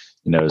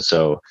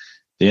 so at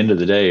the end of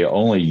the day,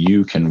 only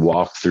you can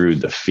walk through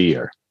the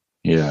fear.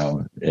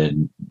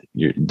 And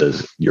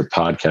your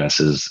podcast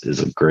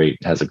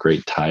has a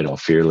great title,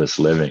 Fearless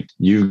Living.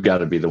 You've got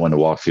to be the one to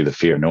walk through the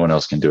fear. No one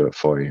else can do it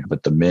for you.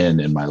 But the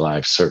men in my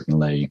life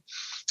certainly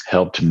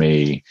helped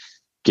me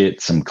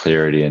get some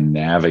clarity and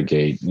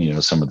navigate,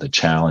 some of the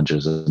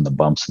challenges and the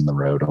bumps in the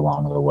road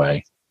along the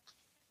way.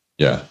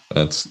 Yeah,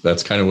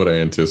 that's kind of what I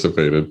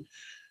anticipated.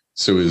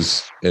 So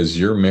as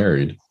you're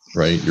married,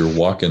 right, you're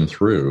walking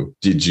through,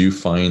 did you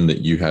find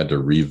that you had to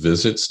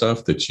revisit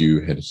stuff that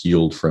you had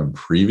healed from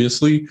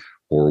previously?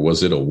 Or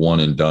was it a one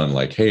and done,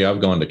 like, hey,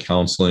 I've gone to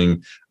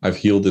counseling, I've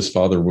healed this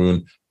father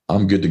wound,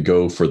 I'm good to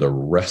go for the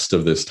rest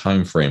of this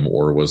time frame?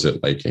 Or was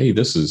it like, hey,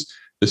 this is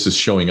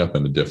showing up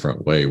in a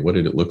different way? What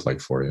did it look like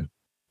for you?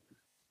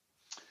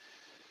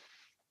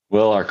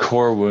 Well, our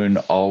core wound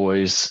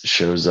always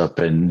shows up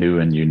in new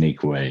and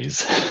unique ways.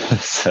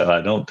 So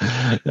I don't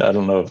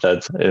know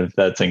if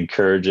that's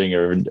encouraging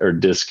or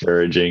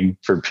discouraging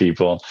for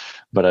people,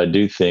 but I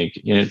do think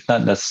it's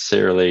not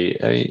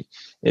necessarily.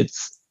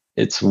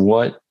 It's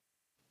what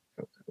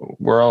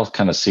we're all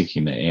kind of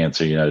seeking to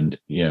answer.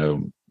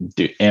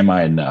 Am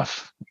I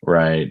enough,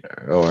 right?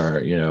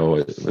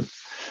 Or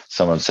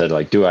someone said,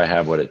 like, do I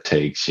have what it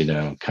takes?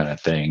 Kind of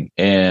thing.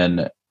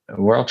 And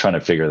we're all trying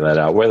to figure that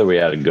out, whether we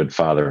had a good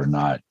father or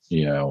not.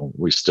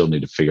 We still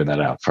need to figure that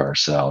out for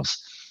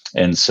ourselves.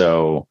 And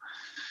so,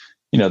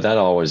 that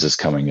always is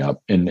coming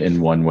up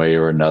in one way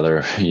or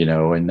another.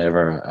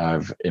 Whenever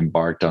I've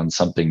embarked on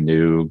something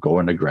new,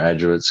 going to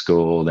graduate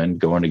school, then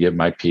going to get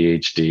my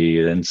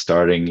PhD, then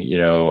starting,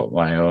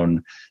 my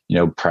own,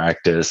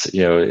 practice,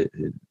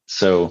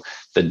 so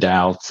the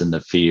doubts and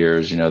the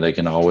fears, they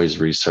can always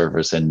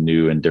resurface in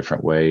new and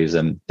different ways.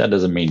 And that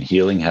doesn't mean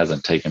healing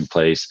hasn't taken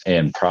place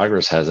and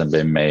progress hasn't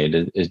been made.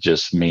 It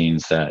just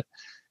means that,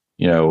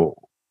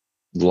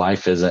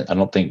 life isn't, I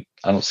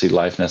don't see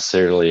life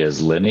necessarily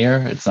as linear.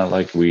 It's not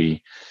like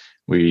we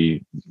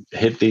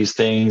hit these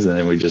things and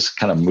then we just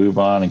kind of move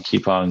on and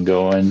keep on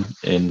going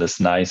in this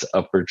nice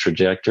upward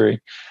trajectory. I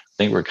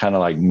think we're kind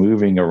of like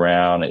moving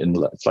around, and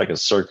it's like a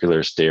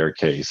circular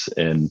staircase,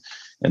 and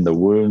the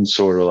wound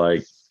sort of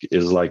like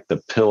is like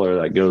the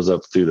pillar that goes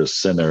up through the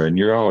center, and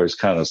you're always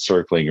kind of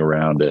circling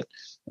around it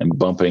and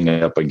bumping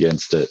up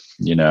against it,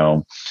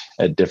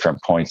 at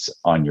different points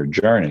on your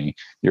journey.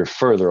 You're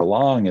further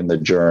along in the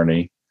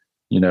journey,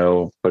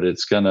 but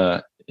it's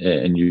gonna,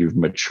 and you've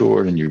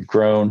matured and you've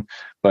grown,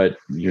 but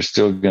you're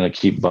still going to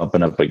keep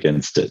bumping up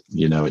against it,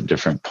 at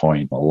different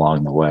points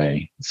along the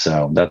way.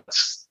 So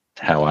that's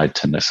how I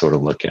tend to sort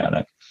of look at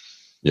it.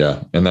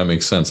 Yeah. And that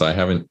makes sense. I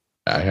haven't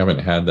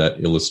had that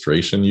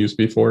illustration used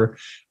before.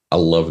 I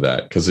love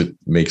that because it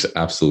makes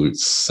absolute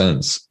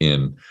sense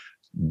in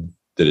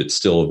that it's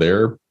still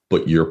there,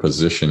 but your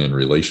position in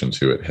relation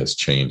to it has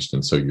changed.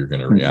 And so you're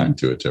going to react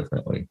to it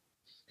differently.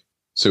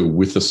 So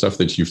with the stuff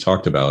that you've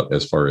talked about,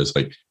 as far as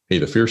like, hey,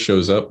 the fear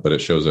shows up, but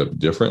it shows up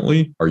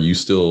differently. Are you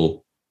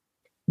still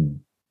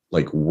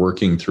like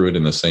working through it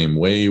in the same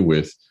way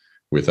with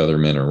other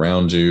men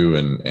around you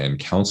and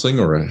counseling,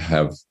 or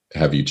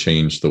have you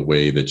changed the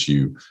way that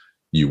you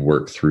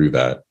work through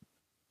that?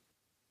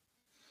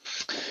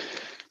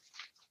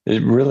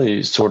 It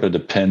really sort of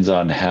depends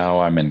on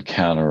how I'm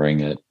encountering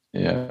it.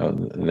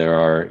 There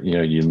are,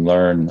 you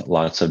learn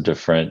lots of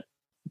different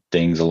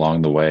things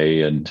along the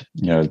way, and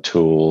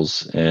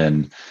tools,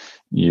 and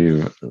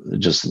you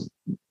just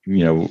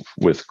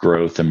with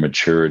growth and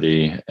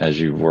maturity as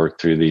you've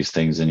worked through these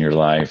things in your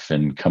life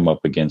and come up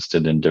against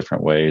it in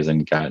different ways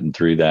and gotten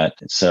through that.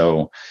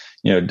 So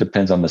it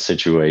depends on the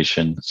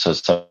situation. So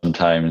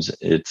sometimes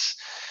it's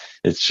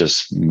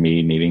just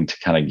me needing to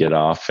kind of get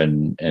off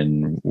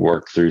and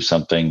work through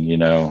something,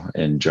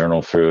 and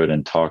journal through it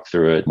and talk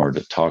through it, or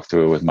to talk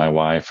through it with my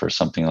wife or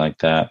something like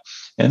that.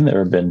 And there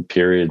have been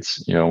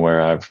periods,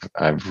 where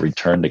I've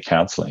returned to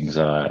counseling.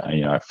 So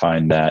I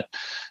find that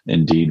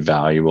indeed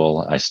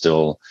valuable. I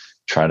still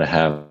try to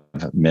have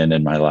men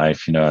in my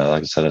life.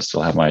 Like I said, I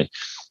still have my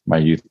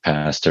youth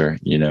pastor,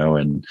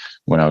 and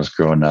when I was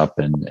growing up,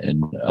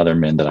 and other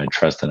men that I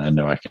trust and I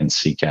know I can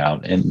seek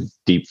out, and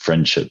deep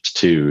friendships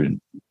too,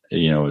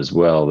 as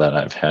well, that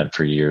I've had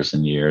for years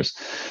and years,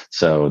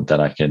 so that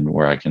I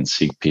can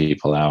seek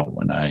people out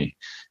when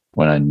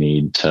I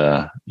need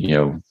to,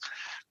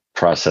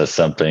 process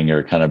something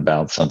or kind of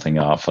bounce something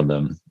off of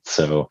them.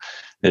 So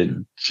it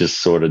just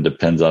sort of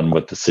depends on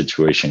what the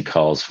situation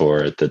calls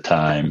for at the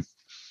time.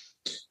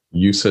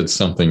 You said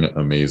something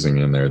amazing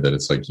in there, that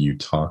it's like you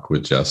talk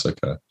with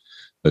Jessica,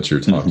 that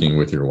you're talking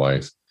with your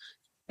wife.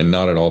 And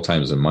not at all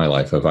times in my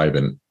life have I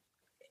been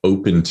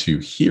open to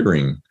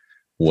hearing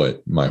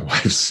what my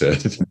wife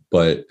said,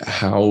 but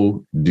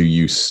how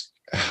do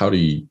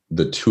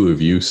the two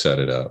of you set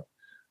it up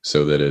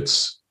so that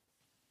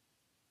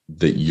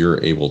that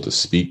you're able to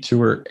speak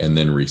to her and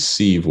then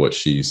receive what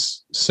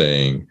she's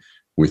saying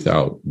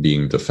without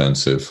being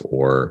defensive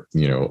or,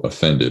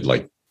 offended?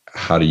 Like,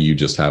 how do you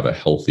just have a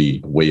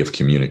healthy way of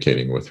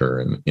communicating with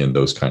her in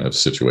those kind of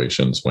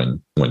situations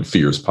when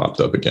fears popped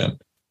up again?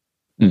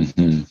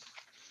 Mm-hmm.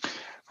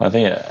 I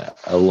think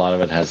a lot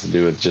of it has to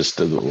do with just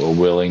a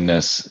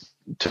willingness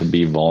to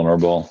be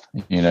vulnerable.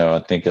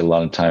 I think a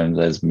lot of times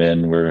as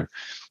men, we're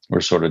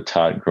sort of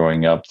taught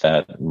growing up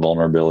that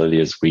vulnerability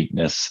is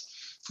weakness.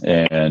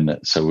 And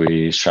so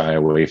we shy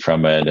away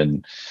from it.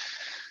 And,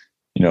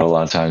 a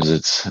lot of times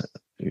it's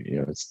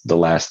the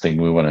last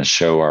thing we want to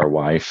show our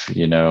wife,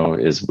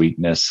 is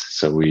weakness.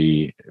 So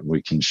we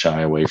can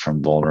shy away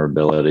from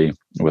vulnerability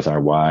with our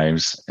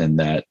wives. And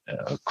that,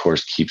 of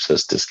course, keeps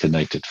us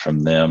disconnected from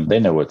them. They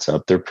know what's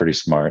up. They're pretty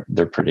smart.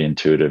 They're pretty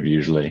intuitive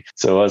usually.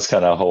 So us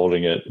kind of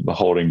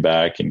holding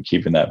back and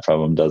keeping that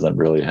from them doesn't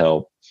really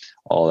help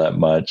all that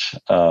much.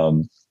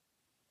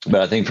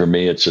 But I think for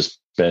me, it's just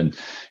been,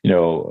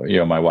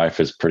 my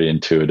wife is pretty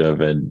intuitive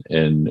and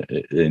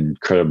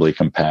incredibly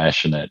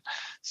compassionate.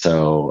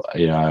 So,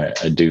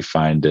 I do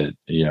find it,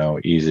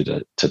 easy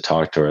to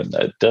talk to her. And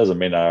that doesn't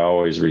mean I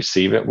always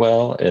receive it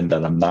well and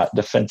that I'm not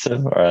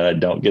defensive or I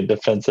don't get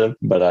defensive.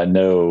 But I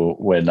know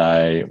when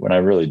I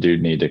really do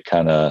need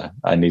to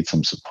I need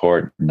some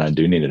support and I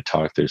do need to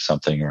talk through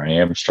something or I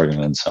am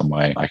struggling in some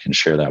way, I can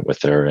share that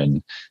with her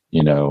and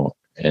know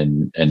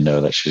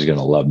that she's going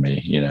to love me.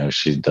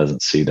 She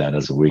doesn't see that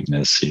as a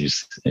weakness.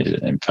 She's,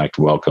 in fact,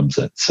 welcomes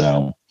it.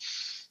 So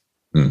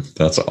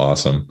that's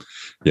awesome.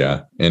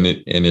 Yeah. And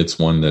it's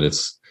one that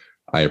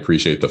I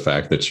appreciate the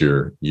fact that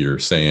you're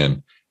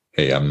saying,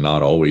 hey, I'm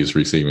not always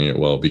receiving it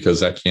well, because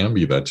that can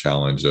be that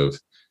challenge of,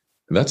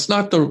 that's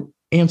not the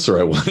answer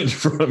I wanted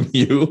from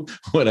you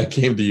when I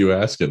came to you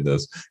asking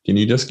this. Can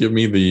you just give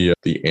me the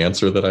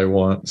answer that I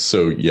want?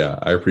 So yeah,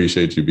 I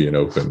appreciate you being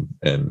open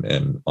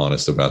and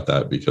honest about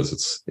that,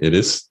 because it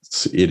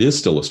is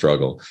still a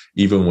struggle.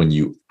 Even when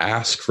you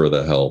ask for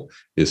the help,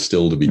 is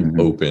still to be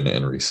open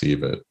and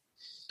receive it.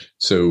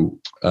 So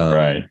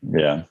right.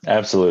 Yeah,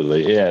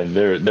 absolutely. Yeah.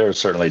 There are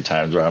certainly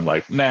times where I'm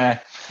like, nah,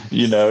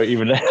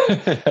 even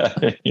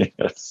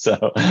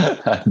so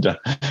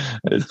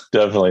it's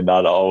definitely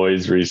not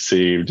always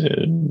received.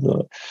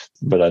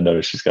 But I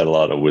know she's got a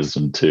lot of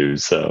wisdom too.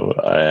 So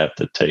I have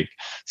to take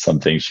some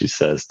things she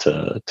says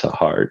to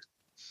heart.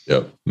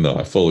 Yep. No,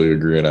 I fully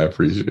agree. And I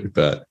appreciate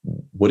that.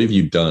 What have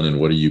you done and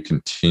what are you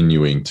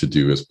continuing to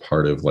do as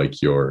part of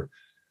like your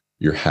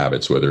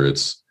habits, whether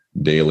it's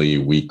daily,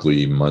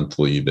 weekly,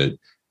 monthly, that,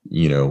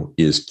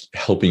 is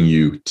helping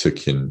you to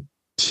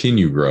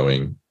continue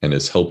growing and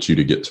has helped you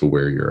to get to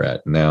where you're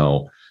at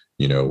now,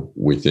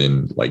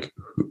 within like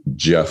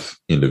Jeff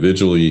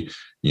individually,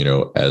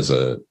 as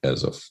a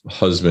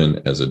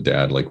husband, as a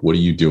dad? Like, what are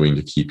you doing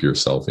to keep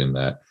yourself in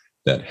that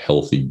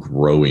healthy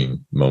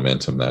growing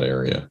momentum, that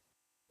area?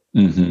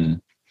 Mm-hmm.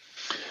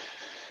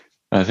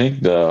 I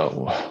think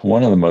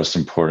one of the most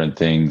important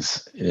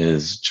things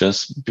is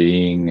just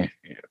being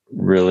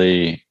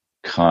really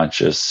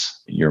conscious,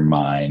 your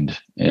mind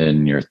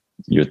and your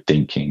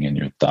thinking and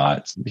your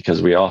thoughts, because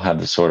we all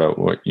have this sort of,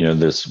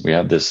 we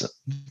have this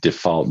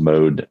default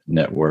mode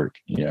network,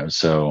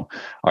 so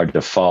our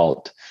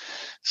default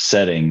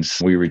settings,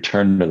 we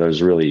return to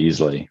those really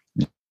easily.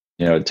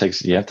 You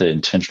have to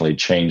intentionally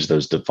change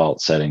those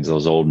default settings,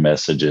 those old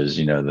messages,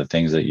 the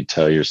things that you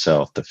tell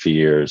yourself, the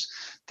fears,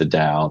 the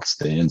doubts,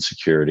 the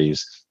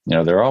insecurities,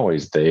 they're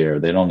always there.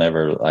 They don't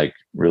ever like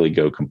really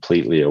go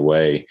completely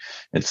away.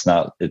 It's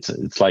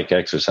like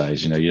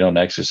exercise. You don't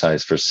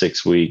exercise for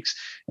 6 weeks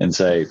and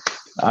say,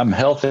 I'm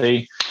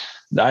healthy.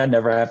 I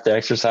never have to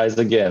exercise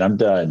again. I'm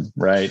done.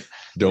 Right.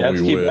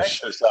 Don't we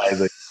wish?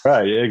 Exercising.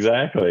 Right.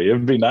 Exactly. It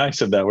would be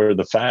nice if that were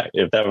the fact,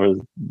 if that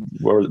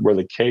were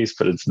the case,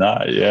 but it's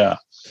not. Yeah.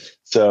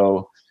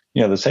 So,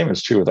 the same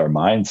is true with our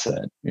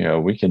mindset.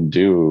 We can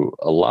do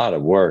a lot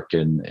of work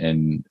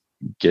and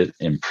get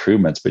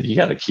improvements, but you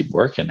got to keep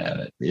working at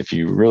it. If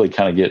you really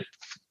kind of get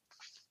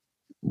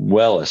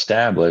well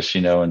established,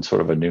 in sort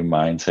of a new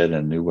mindset and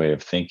a new way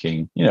of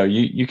thinking,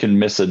 you can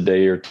miss a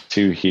day or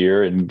two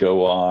here and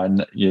go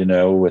on,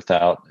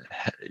 without,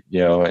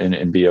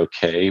 and be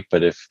okay.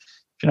 But if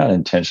you're not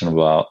intentional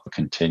about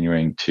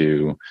continuing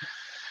to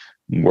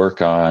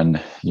work on,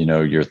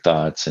 your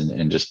thoughts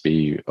and just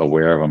be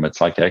aware of them,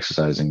 it's like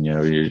exercising.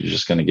 You're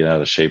just going to get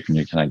out of shape and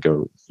you're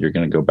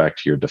going to go back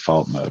to your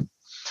default mode.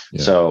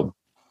 Yeah. So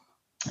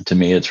to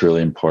me, it's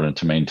really important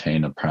to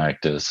maintain a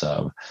practice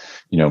of,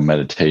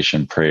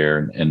 meditation,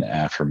 prayer, and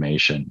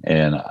affirmation.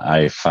 And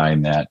I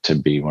find that to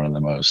be one of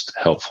the most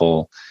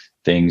helpful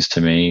things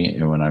to me.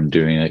 And when I'm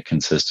doing it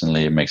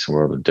consistently, it makes a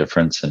world of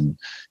difference. And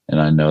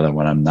I know that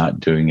when I'm not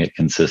doing it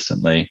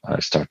consistently, I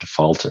start to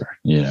falter,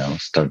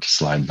 start to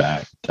slide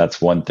back.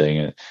 That's one thing.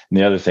 And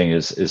the other thing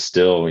is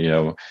still,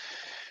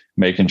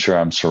 making sure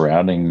I'm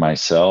surrounding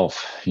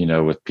myself,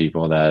 with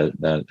people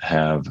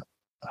that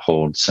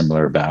hold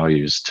similar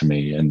values to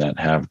me and that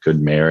have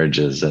good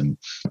marriages and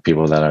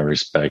people that I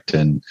respect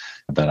and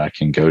that I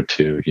can go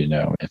to,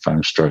 if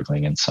I'm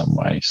struggling in some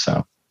way.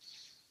 So.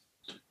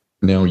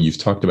 Now, you've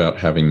talked about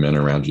having men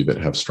around you that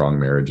have strong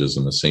marriages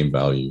and the same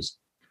values.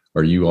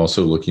 Are you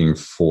also looking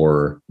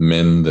for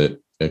men that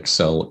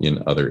excel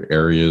in other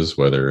areas,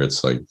 whether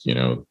it's like,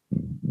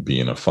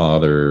 being a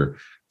father,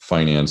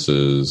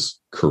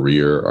 finances,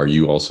 career? Are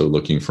you also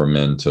looking for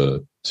men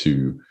to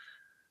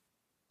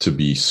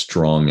be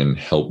strong and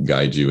help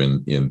guide you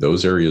in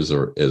those areas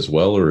or as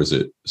well? Or is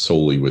it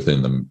solely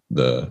within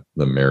the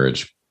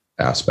marriage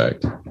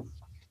aspect?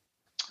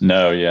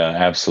 No, yeah,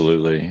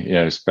 absolutely.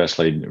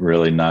 Especially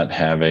really not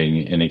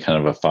having any kind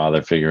of a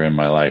father figure in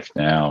my life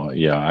now.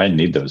 I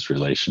need those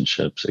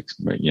relationships,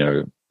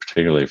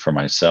 particularly for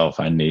myself.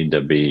 I need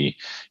to be,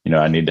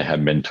 I need to have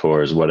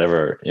mentors, in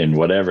whatever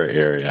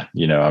area,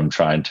 I'm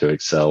trying to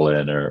excel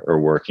in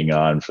or working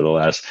on. For the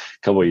last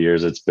couple of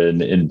years, it's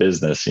been in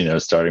business,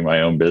 starting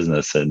my own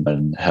business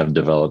and have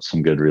developed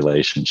some good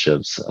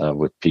relationships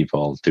with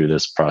people through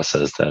this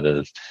process that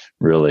has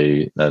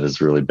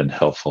really been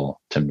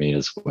helpful to me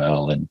as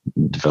well, and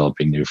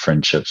developing new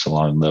friendships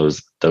along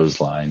those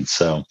lines.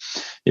 So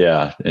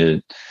yeah,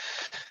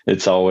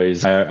 it's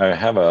always, I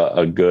have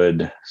a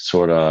good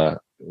sort of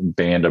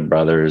band of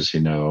brothers,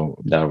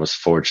 that I was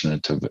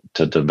fortunate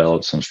to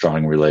develop some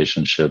strong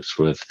relationships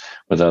with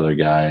other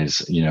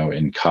guys,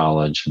 in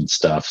college and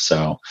stuff.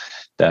 So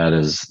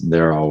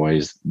they're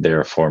always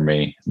there for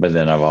me. But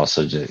then I've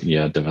also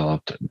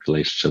developed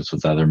relationships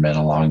with other men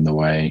along the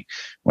way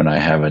when I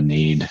have a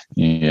need,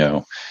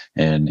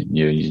 and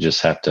you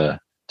just have to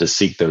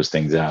seek those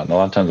things out. And a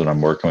lot of times when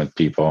I'm working with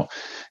people,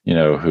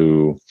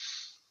 who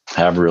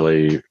have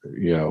really,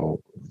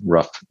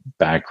 rough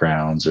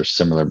backgrounds or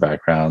similar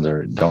backgrounds,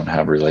 or don't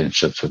have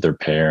relationships with their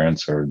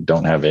parents, or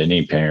don't have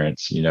any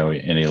parents,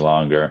 any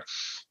longer,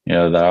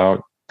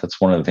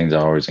 that's one of the things I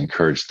always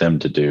encourage them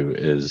to do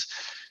is,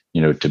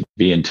 to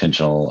be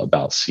intentional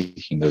about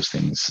seeking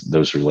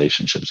those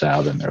relationships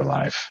out in their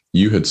life.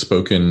 You had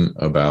spoken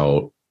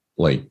about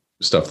like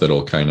stuff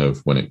that'll kind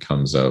of, when it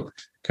comes up,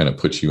 kind of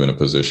put you in a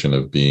position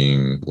of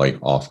being like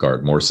off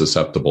guard, more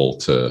susceptible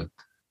to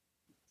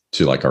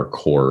like our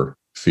core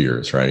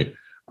fears, right?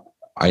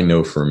 I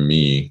know for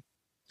me,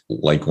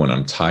 like when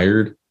I'm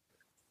tired,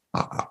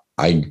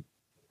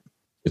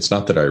 it's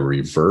not that I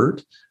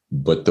revert,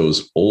 but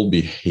those old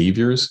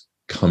behaviors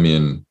come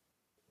in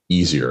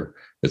easier.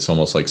 It's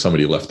almost like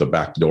somebody left the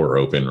back door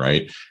open,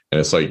 right?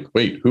 And it's like,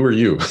 wait, who are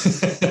you?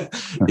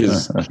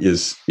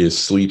 Is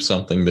sleep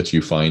something that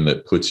you find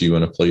that puts you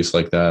in a place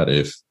like that?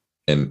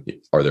 And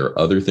are there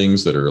other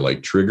things that are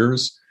like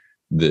triggers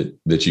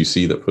that you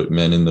see that put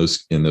men in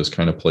those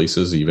kind of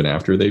places even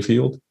after they've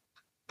healed?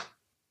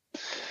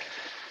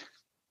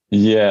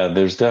 Yeah,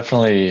 there's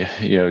definitely,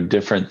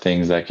 different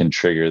things that can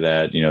trigger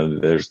that.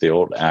 There's the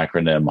old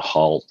acronym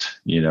HALT,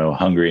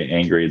 hungry,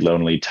 angry,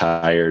 lonely,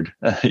 tired,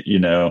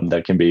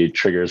 that can be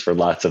triggers for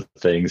lots of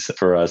things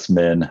for us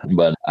men.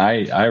 But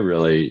I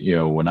really,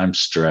 when I'm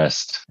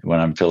stressed, when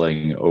I'm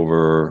feeling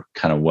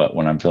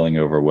when I'm feeling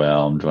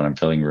overwhelmed, when I'm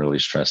feeling really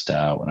stressed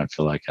out, when I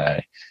feel like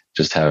I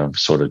just have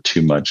sort of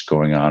too much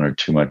going on or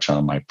too much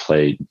on my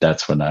plate,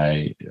 that's when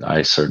I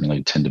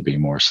certainly tend to be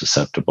more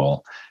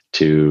susceptible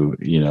to,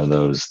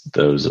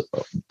 those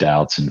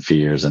doubts and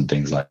fears and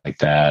things like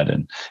that,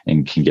 and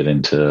can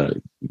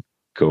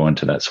go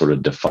into that sort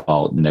of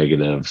default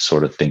negative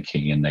sort of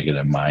thinking and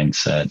negative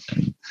mindset.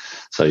 And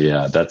so,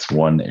 yeah, that's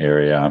one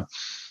area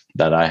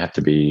that I have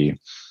to be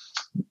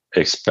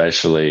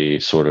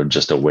especially sort of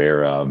just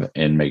aware of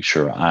and make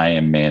sure I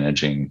am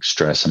managing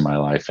stress in my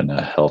life in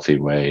a healthy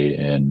way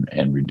and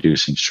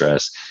reducing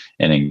stress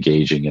and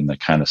engaging in the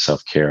kind of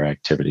self-care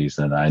activities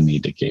that I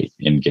need to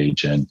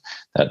engage in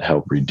that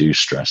help reduce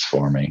stress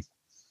for me.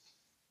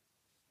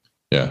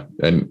 Yeah.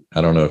 And I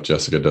don't know if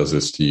Jessica does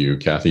this to you.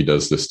 Kathy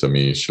does this to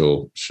me.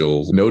 She'll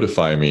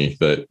notify me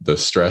that the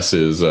stress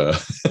is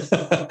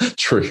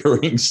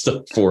triggering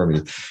stuff for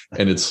me.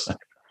 And it's,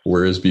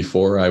 whereas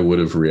before I would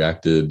have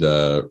reacted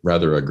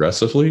rather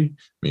aggressively,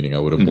 meaning I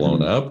would have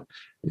blown up.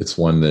 It's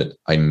one that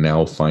I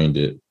now find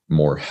it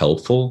more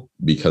helpful,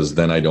 because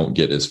then I don't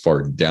get as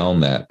far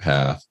down that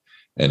path,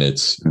 and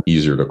it's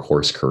easier to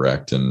course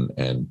correct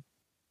and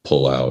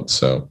pull out.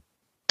 So.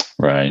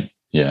 Right.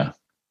 Yeah.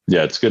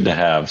 Yeah, it's good to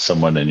have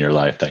someone in your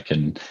life that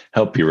can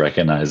help you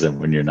recognize it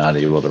when you're not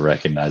able to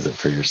recognize it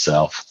for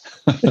yourself.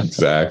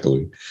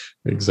 Exactly.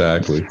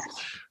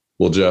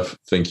 Well, Jeff,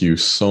 thank you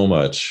so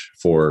much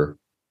for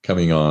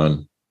coming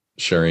on,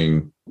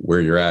 sharing where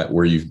you're at,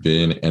 where you've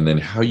been, and then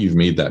how you've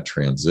made that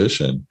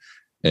transition,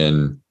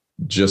 and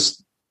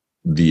just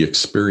the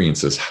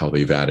experiences, how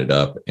they've added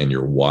up, and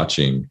you're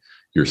watching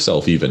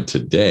yourself even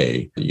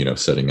today,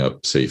 setting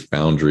up safe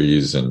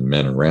boundaries and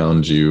men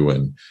around you,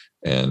 and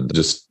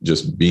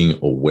just being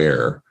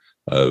aware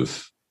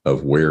of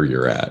where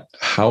you're at.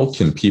 How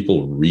can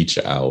people reach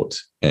out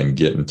and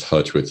get in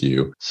touch with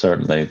you?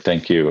 Certainly.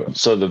 Thank you.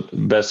 So the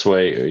best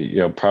way,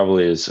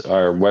 probably is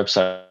our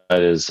website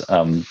is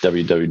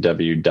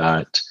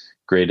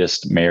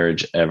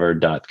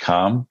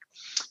www.greatestmarriageever.com.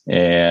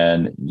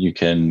 And you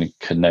can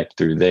connect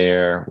through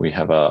there. We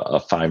have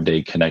a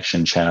 5-day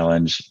connection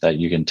challenge that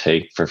you can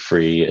take for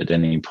free at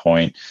any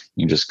point.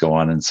 You can just go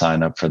on and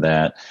sign up for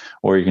that,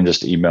 or you can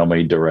just email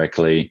me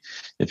directly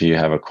if you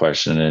have a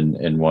question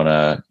and want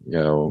to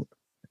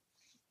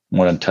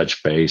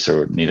touch base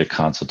or need a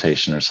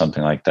consultation or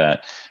something like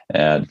that.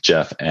 At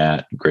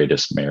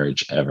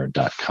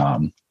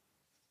jeff@greatestmarriageever.com.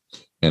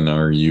 And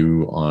are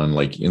you on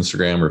like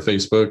Instagram or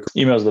Facebook?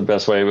 Email is the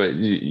best way, but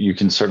you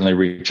can certainly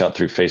reach out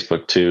through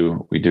Facebook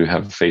too. We do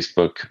have a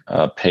Facebook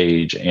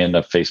page and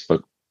a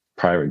Facebook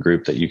private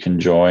group that you can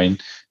join.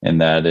 And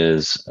that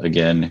is,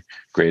 again,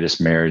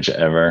 Greatest Marriage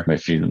Ever.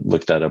 If you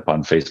look that up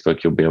on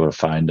Facebook, you'll be able to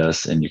find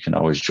us, and you can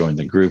always join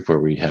the group where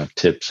we have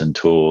tips and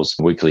tools,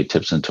 weekly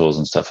tips and tools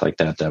and stuff like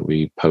that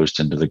we post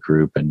into the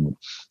group. And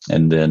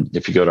then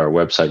if you go to our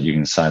website, you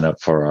can sign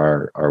up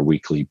for our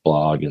weekly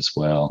blog as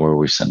well, where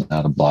we send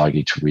out a blog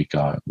each week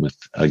with,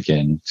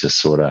 again,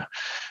 just sort of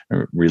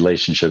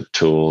relationship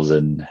tools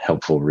and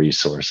helpful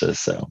resources.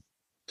 So.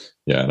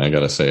 Yeah. And I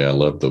got to say, I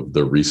love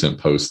the recent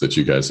post that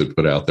you guys had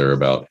put out there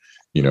about,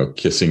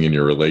 kissing in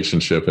your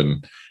relationship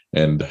and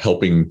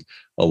helping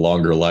a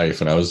longer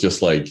life. And I was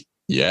just like,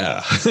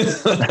 yeah,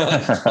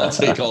 I'll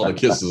take all the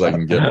kisses I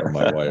can get from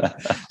my wife.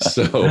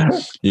 So,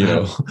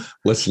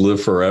 let's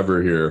live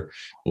forever here.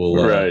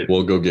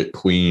 We'll go get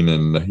Queen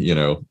and,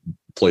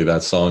 play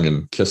that song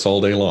and kiss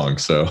all day long.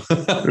 So,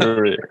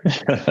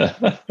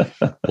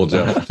 well,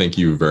 Jeff, thank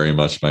you very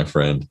much, my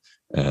friend.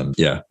 And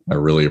yeah, I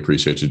really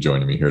appreciate you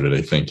joining me here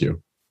today. Thank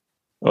you.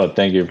 Well,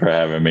 thank you for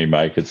having me,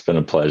 Mike. It's been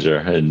a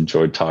pleasure. I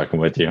enjoyed talking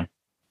with you.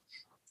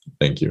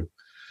 Thank you.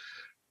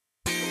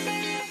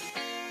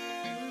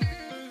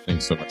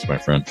 Thanks so much, my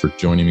friend, for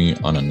joining me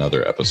on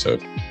another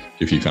episode.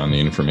 If you found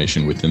the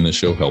information within the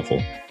show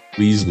helpful,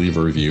 please leave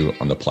a review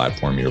on the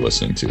platform you're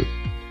listening to.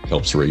 It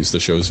helps raise the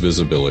show's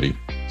visibility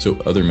so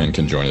other men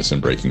can join us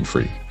in breaking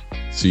free.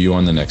 See you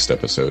on the next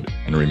episode,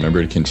 and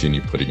remember to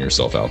continue putting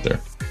yourself out there.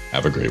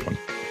 Have a great one.